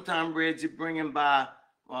like sometime Reggie bringing by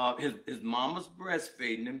his mama's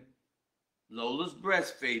breastfeeding him. Lola's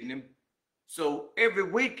breastfeeding him. So every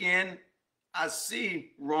weekend I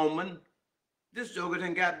see Roman. This joker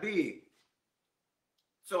done got big.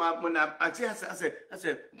 So I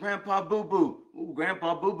said, Grandpa Boo Boo, ooh,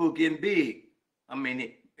 Grandpa Boo Boo getting big. I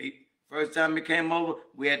mean, first time he came over,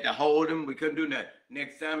 we had to hold him. We couldn't do that.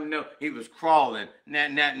 Next time, no, he was crawling. Now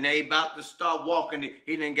he about to start walking.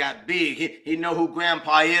 He done got big. He know who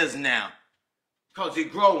Grandpa is now, cause he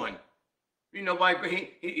growing. You know why?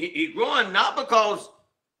 He growing not because,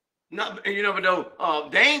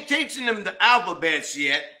 they ain't teaching him the alphabets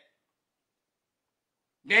yet.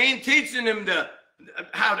 They ain't teaching him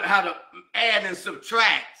how to add and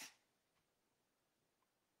subtract.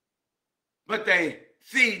 But they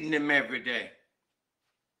feeding him every day.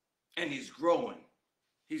 And he's growing.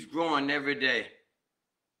 He's growing every day.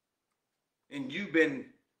 And you've been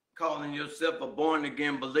calling yourself a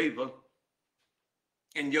born-again believer,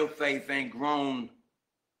 and your faith ain't grown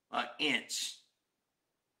an inch.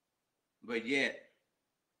 But yet,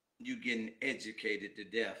 you getting educated to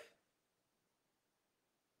death.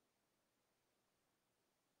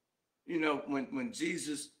 You know, when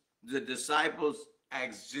Jesus, the disciples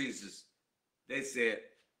asked Jesus, they said,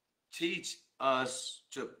 teach us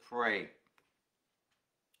to pray.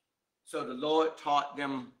 So the Lord taught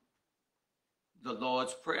them the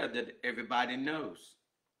Lord's Prayer that everybody knows.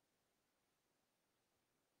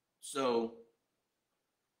 So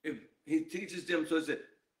he teaches them, so he said,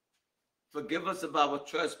 forgive us of our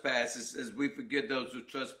trespasses as we forgive those who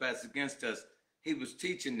trespass against us. He was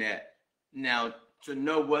teaching that. Now, to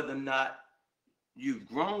know whether or not you've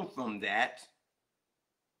grown from that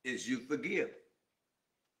is you forgive.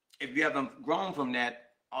 If you haven't grown from that,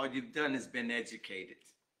 all you've done is been educated.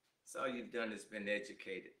 That's all you've done is been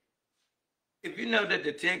educated. If you know that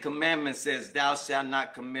the Ten Commandments says, thou shalt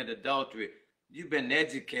not commit adultery, you've been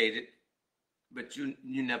educated, but you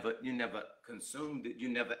never consumed it, you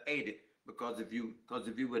never ate it. Because if you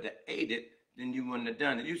would have ate it, then you wouldn't have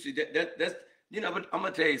done it. You see, that's but I'm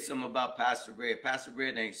gonna tell you something about Pastor Red. Pastor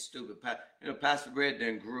Red ain't stupid. Pastor Red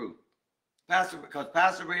then grew. Because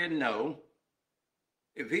Pastor Red know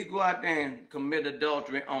if he go out there and commit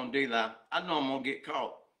adultery on D-Line, I know I'm gonna get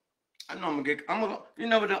caught. I know I'm gonna get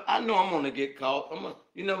caught.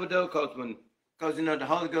 Because the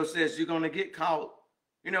Holy Ghost says you're gonna get caught.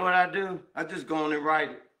 You know what I do? I just go on and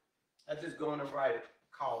write it.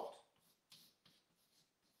 Caught.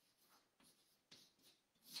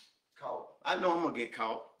 I know I'm gonna get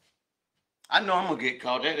caught. I know I'm gonna get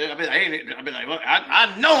caught.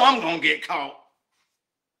 I know I'm gonna get caught.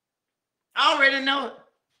 I already know it.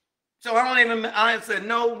 So I said,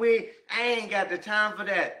 no way, I ain't got the time for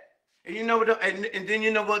that. And and then you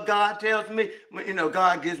know what God tells me?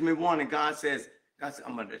 God gives me warning. God says,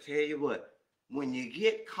 I'm gonna tell you what, when you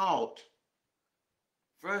get caught,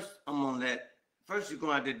 first you're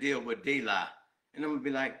gonna have to deal with D-Line. And I'm gonna be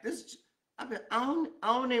like, I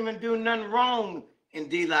don't even do nothing wrong, and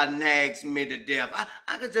D-Line nags me to death.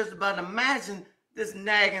 I could just about imagine this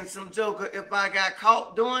nagging some joker if I got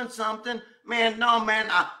caught doing something. Man, no, man,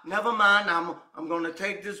 never mind. I'm gonna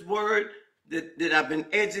take this word that I've been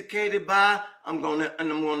educated by. I'm gonna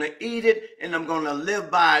eat it, and I'm gonna live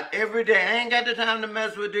by it every day. I ain't got the time to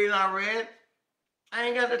mess with D-Line Red. I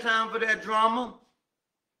ain't got the time for that drama.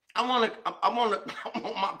 I want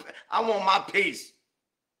my peace.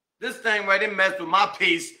 This thing right here messed with my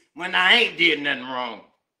peace when I ain't did nothing wrong.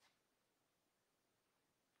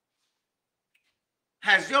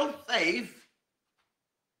 Has your faith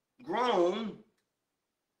grown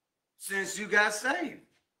since you got saved?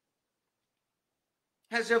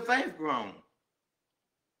 Has your faith grown?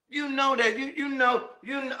 You know that you know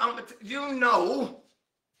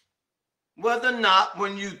whether or not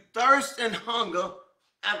when you thirst and hunger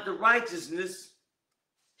after righteousness,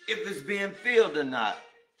 if it's being filled or not.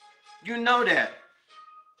 You know that.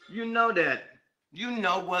 You know that. You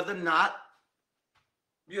know whether or not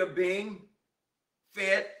you're being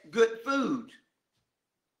fed good food.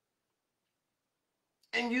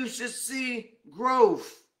 And you should see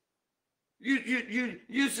growth. You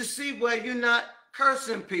should see where you're not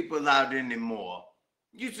cursing people out anymore.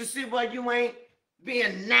 You should see why you ain't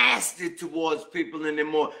being nasty towards people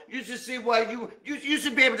anymore. You should see why you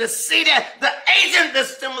should be able to see that the agent that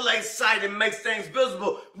stimulates sight and makes things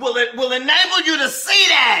visible will enable you to see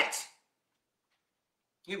that.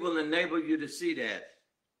 He will enable you to see that.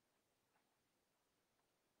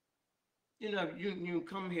 You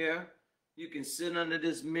come here, you can sit under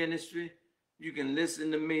this ministry, you can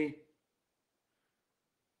listen to me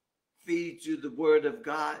feed you the word of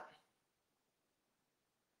God,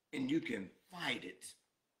 and you can fight it.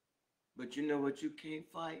 But you know what you can't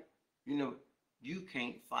fight? You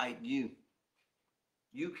can't fight you.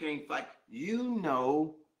 You can't fight. You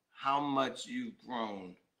know how much you've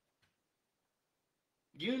grown.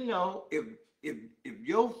 You know if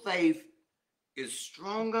your faith is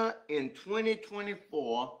stronger in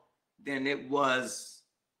 2024 than it was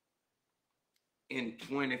in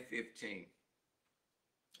 2015.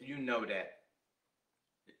 You know that.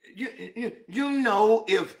 You know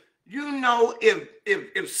if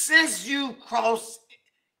since you crossed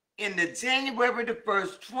in the January the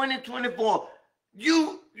 1st, 2024,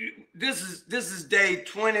 this is day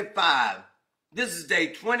 25. This is day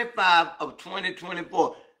 25 of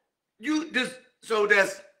 2024.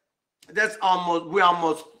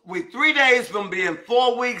 We're 3 days from being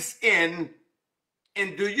 4 weeks in,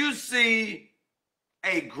 and do you see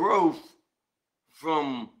a growth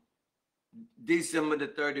from December the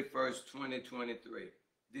 31st, 2023?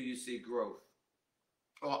 Do you see growth?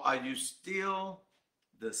 Or are you still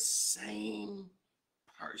the same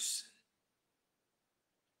person?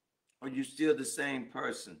 Are you still the same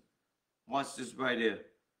person? Watch this right here.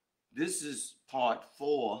 This is part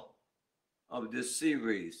 4 of this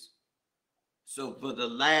series. So for the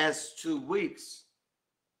last 2 weeks,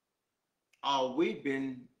 all we've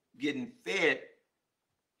been getting fed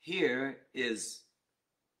here is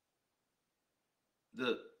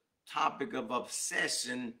the topic of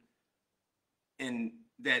obsession, and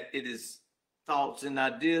that it is thoughts and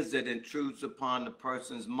ideas that intrudes upon the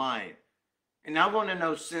person's mind. And I want to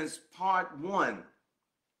know, since part one,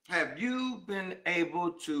 have you been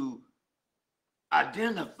able to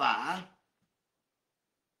identify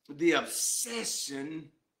the obsession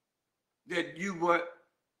that you were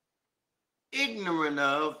ignorant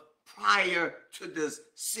of prior to this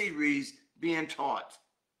series being taught?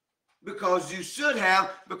 Because you should have,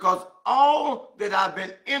 because all that I've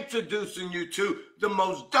been introducing you to, the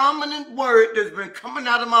most dominant word that's been coming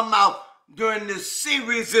out of my mouth during this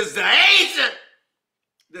series is the agent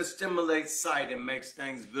that stimulates sight and makes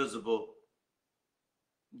things visible,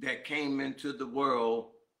 that came into the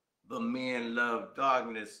world, but men love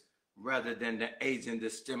darkness rather than the agent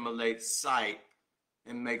that stimulates sight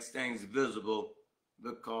and makes things visible,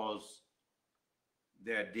 because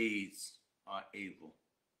their deeds are evil.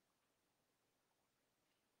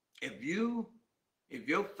 If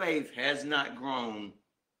your faith has not grown,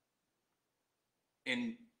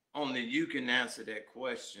 and only you can answer that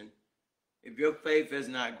question, if your faith has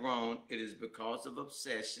not grown, it is because of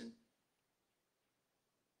obsession,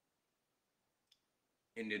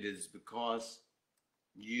 and it is because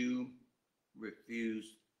you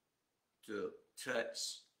refuse to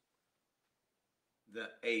touch the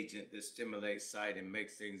agent that stimulates sight and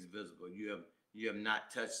makes things visible. You have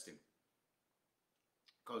not touched him.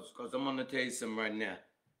 Because I'm going to tell you something right now.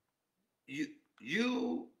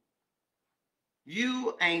 You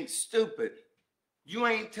ain't stupid. You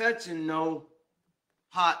ain't touching no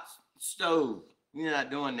hot stove. You're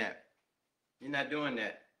not doing that. You're not doing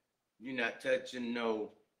that. You're not touching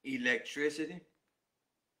no electricity.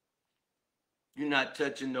 You're not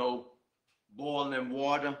touching no boiling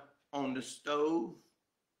water on the stove.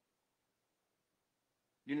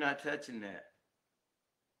 You're not touching that.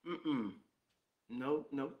 No.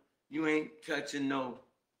 You ain't touching no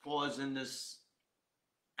poisonous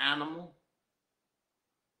animal.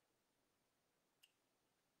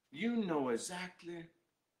 You know exactly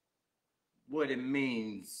what it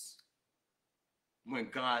means when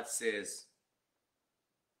God says,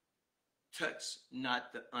 touch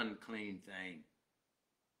not the unclean thing.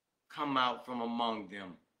 Come out from among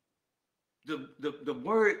them. The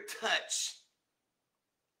word touch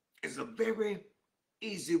is a very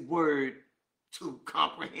easy word to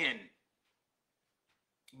comprehend.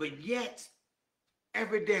 But yet,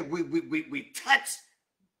 every day we touch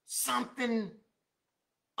something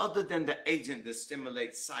other than the agent that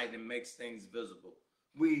stimulates sight and makes things visible.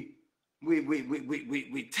 We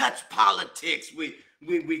touch politics. We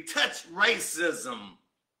touch racism.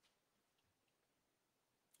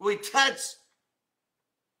 We touch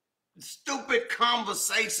stupid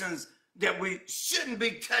conversations that we shouldn't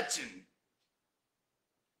be touching.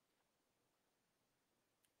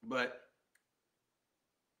 But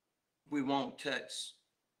we won't touch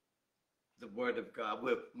the word of God.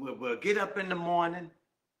 We'll get up in the morning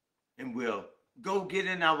and we'll go get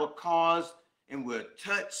in our cars and we'll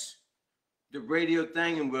touch the radio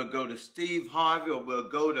thing and we'll go to Steve Harvey or we'll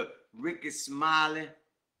go to Ricky Smiley.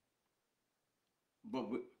 But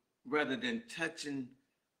rather than touching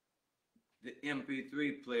the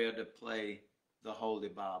MP3 player to play the Holy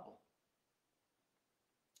Bible,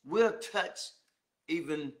 we'll touch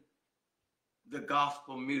even the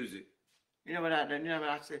gospel music. You know what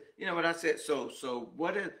I said? So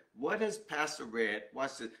what has Pastor Red,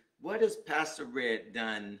 watch this, what has Pastor Red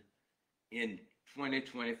done in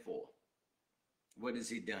 2024? What has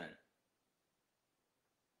he done?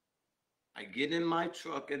 I get in my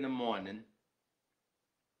truck in the morning.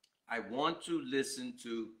 I want to listen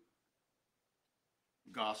to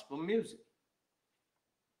gospel music,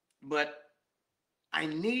 but I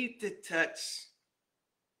need to touch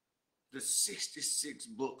the 66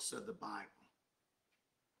 books of the Bible.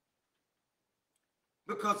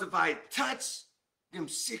 Because if I touch them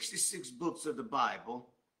 66 books of the Bible,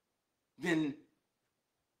 then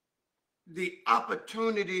the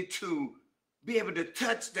opportunity to be able to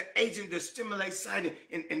touch the agent that stimulates sight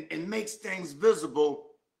and makes things visible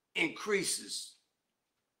increases.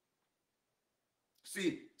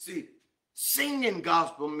 See, singing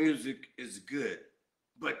gospel music is good,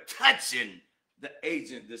 but touching the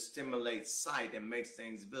agent that stimulates sight and makes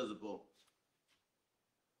things visible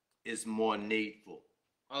is more needful.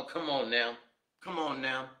 Oh, come on now. Come on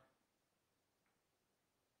now.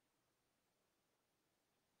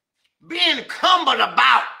 Being cumbered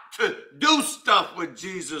about to do stuff with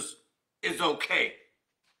Jesus is okay.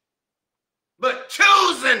 But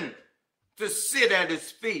choosing to sit at his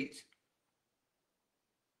feet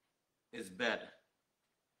is better.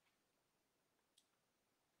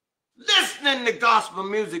 Listening to gospel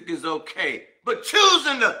music is okay, but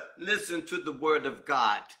choosing to listen to the word of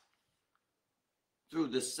God through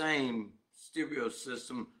the same stereo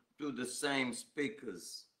system, through the same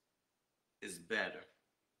speakers, is better.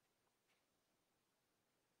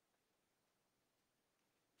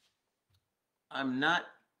 I'm not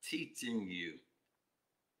teaching you.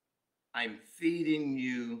 I'm feeding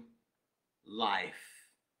you life.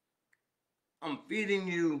 I'm feeding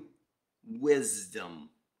you wisdom.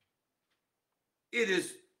 It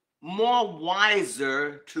is more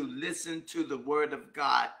wiser to listen to the word of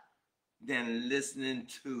God than listening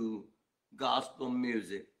to gospel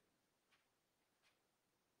music.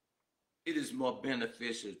 It is more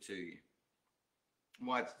beneficial to you.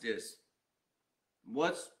 Watch this.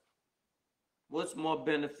 What's more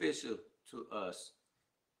beneficial to us?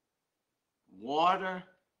 Water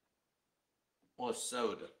or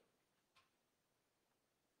soda?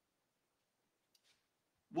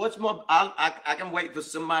 What's more? I can wait for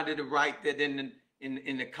somebody to write that in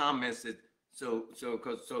the comments. So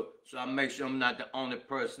I make sure I'm not the only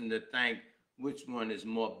person to think which one is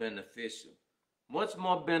more beneficial. What's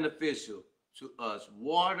more beneficial to us,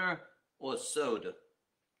 water or soda?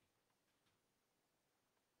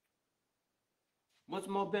 What's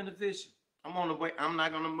more beneficial? I'm on the way. I'm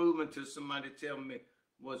not gonna move until somebody tell me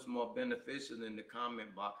what's more beneficial in the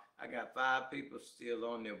comment box. I got 5 people still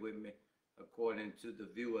on there with me, according to the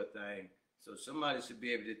viewer thing. So somebody should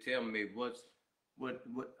be able to tell me what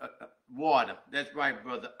water. That's right,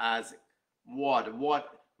 Brother Isaac. Water.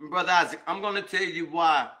 Brother Isaac, I'm going to tell you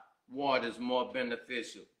why water is more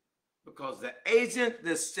beneficial. Because the agent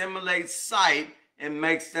that stimulates sight and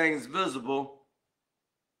makes things visible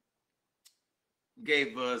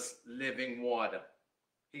gave us living water.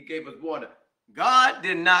 He gave us water. God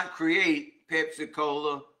did not create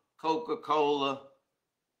Pepsi-Cola, Coca-Cola.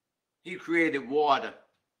 He created water.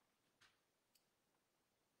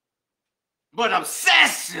 But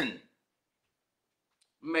obsession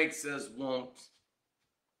makes us want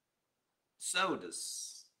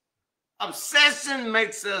sodas. Obsession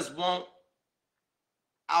makes us want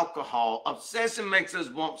alcohol. Obsession makes us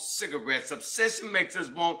want cigarettes. Obsession makes us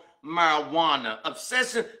want marijuana.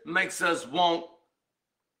 Obsession makes us want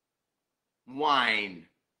wine.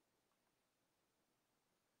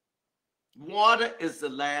 Water is the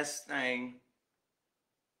last thing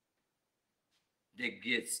that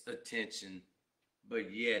gets attention,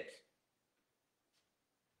 but yet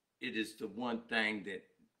it is the one thing that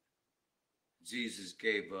Jesus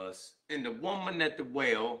gave us. And the woman at the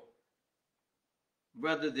well,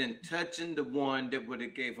 rather than touching the one that would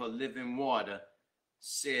have gave her living water,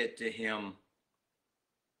 said to him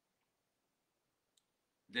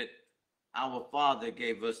that our Father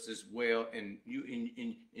gave us this well, and you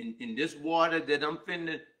in this water that I'm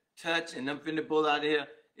finna touch and I'm finna pull out of here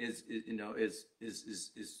is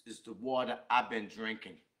the water I've been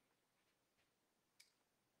drinking.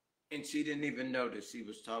 And she didn't even notice she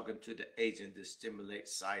was talking to the agent that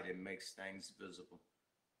stimulates sight and makes things visible.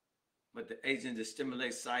 But the agent that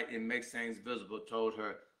stimulates sight and makes things visible told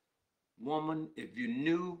her, woman, if you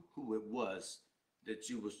knew who it was that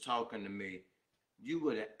you was talking to me, you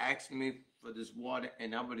would have asked me for this water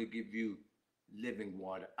and I would have given you living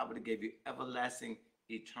water. I would have given you everlasting,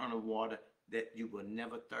 eternal water that you will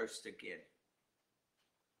never thirst again.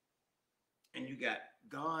 And you got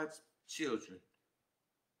God's children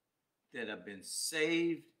that have been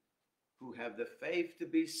saved, who have the faith to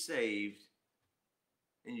be saved,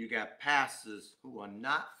 and you got pastors who are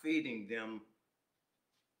not feeding them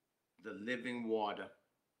the living water.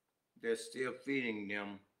 They're still feeding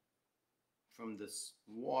them from the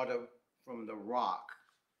water from the rock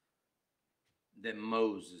that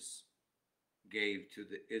Moses gave to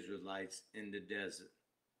the Israelites in the desert.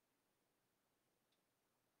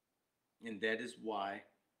 And that is why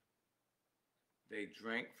they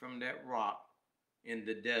drank from that rock in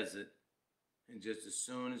the desert. And just as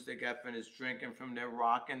soon as they got finished drinking from that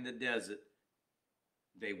rock in the desert,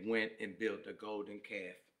 they went and built a golden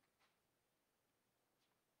calf.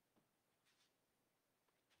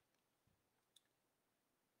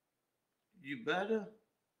 You better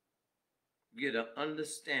get an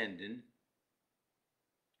understanding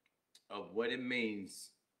of what it means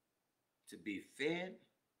to be fed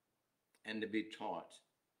and to be taught.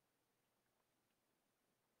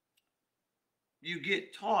 You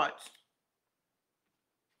get taught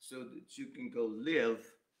so that you can go live,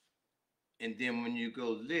 and then when you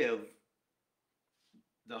go live,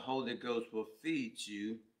 the Holy Ghost will feed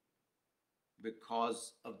you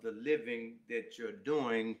because of the living that you're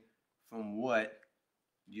doing from what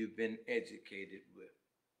you've been educated with.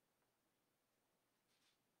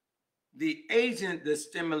 The agent that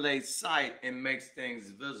stimulates sight and makes things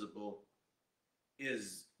visible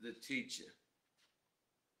is the teacher.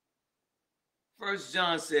 First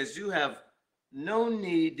John says, you have no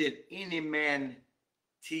need that any man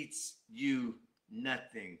teach you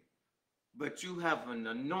nothing, but you have an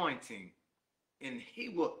anointing, and he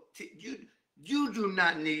will you. You do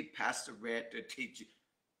not need Pastor Red to teach you.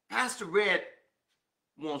 Pastor Red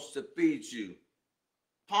wants to feed you.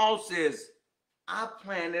 Paul says, I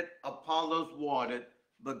planted, Apollos watered,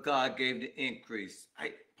 but God gave the increase.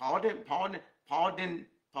 Paul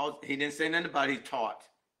he didn't say nothing about he taught.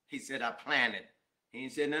 He said, I planted. He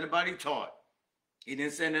didn't say nothing about he taught. He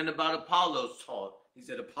didn't say nothing about Apollos taught. He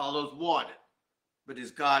said Apollos watered. But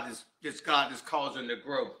it's God is causing the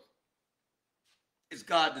growth. It's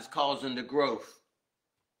God that's causing the growth.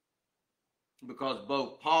 Because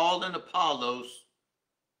both Paul and Apollos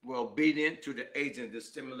were obedient to the agent that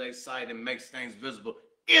stimulates sight and makes things visible.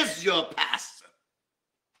 Is your pastor.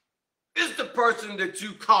 Is the person that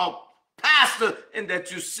you call pastor and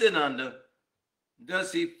that you sit under.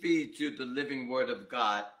 Does he feed you the living word of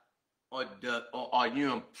God? Or are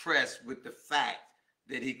you impressed with the fact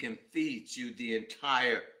that he can feed you the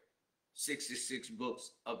entire 66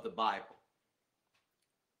 books of the Bible?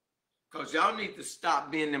 Because y'all need to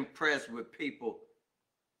stop being impressed with people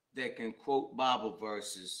that can quote Bible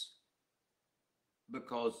verses,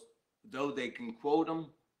 because though they can quote them,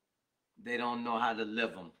 they don't know how to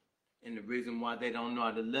live them. And the reason why they don't know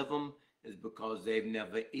how to live them is because they've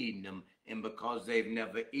never eaten them. And because they've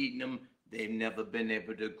never eaten them, they've never been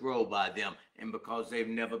able to grow by them. And because they've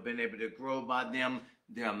never been able to grow by them,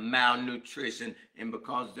 they're malnutrition. And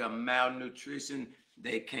because they're malnutrition,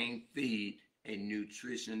 they can't feed a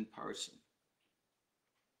nutrition person.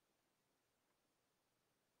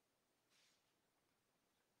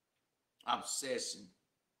 Obsession.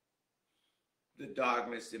 The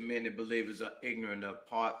darkness that many believers are ignorant of.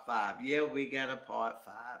 Part 5. Yeah, we got a part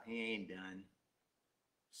 5. He ain't done.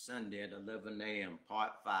 Sunday at 11 a.m.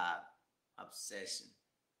 Part 5. Obsession.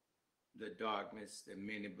 The darkness that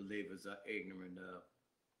many believers are ignorant of.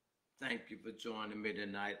 Thank you for joining me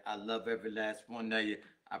tonight. I love every last one of you.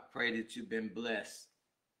 I pray that you've been blessed.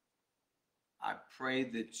 I pray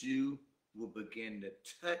that you will begin to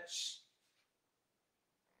touch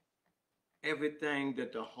everything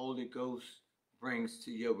that the Holy Ghost brings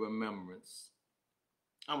to your remembrance.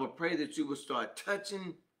 I would pray that you will start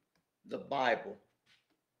touching the Bible.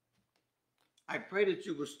 I pray that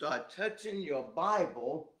you will start touching your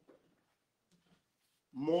Bible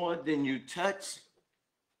more than you touch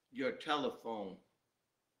your telephone.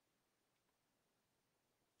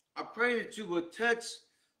 I pray that you will touch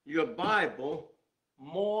your Bible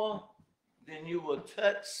more than you will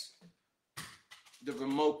touch the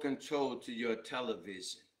remote control to your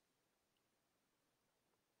television.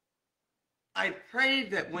 I pray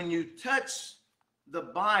that when you touch the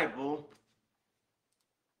Bible,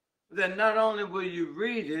 that not only will you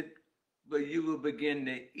read it, but you will begin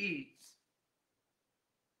to eat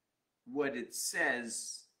what it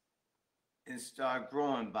says and start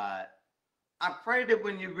growing by it. I pray that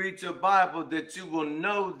when you read your Bible, that you will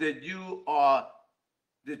know that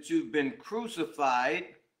you've been crucified,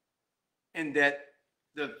 and that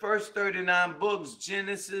the first 39 books,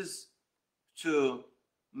 Genesis to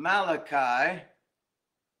Malachi,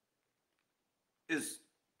 is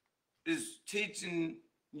teaching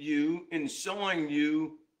you and showing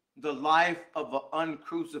you the life of an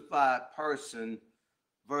uncrucified person,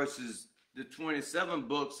 versus the 27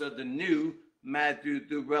 books of the New, Matthew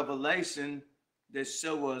through Revelation, that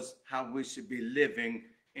show us how we should be living.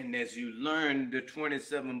 And as you learn the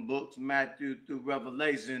 27 books, Matthew through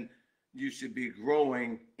Revelation, you should be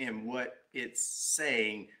growing in what it's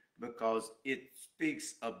saying, because it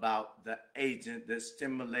speaks about the agent that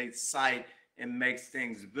stimulates sight and makes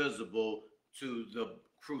things visible to the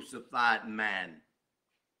crucified man.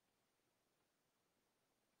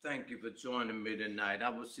 Thank you for joining me tonight. I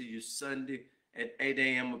will see you Sunday at 8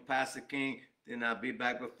 a.m. with Pastor King. Then I'll be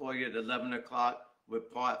back before you at 11 o'clock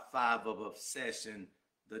with part 5 of Obsession,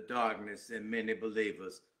 the darkness that many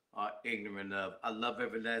believers are ignorant of. I love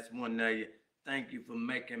every last one of you. Thank you for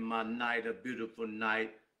making my night a beautiful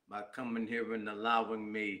night by coming here and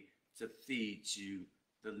allowing me to feed you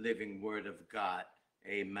the living word of God.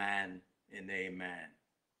 Amen and amen.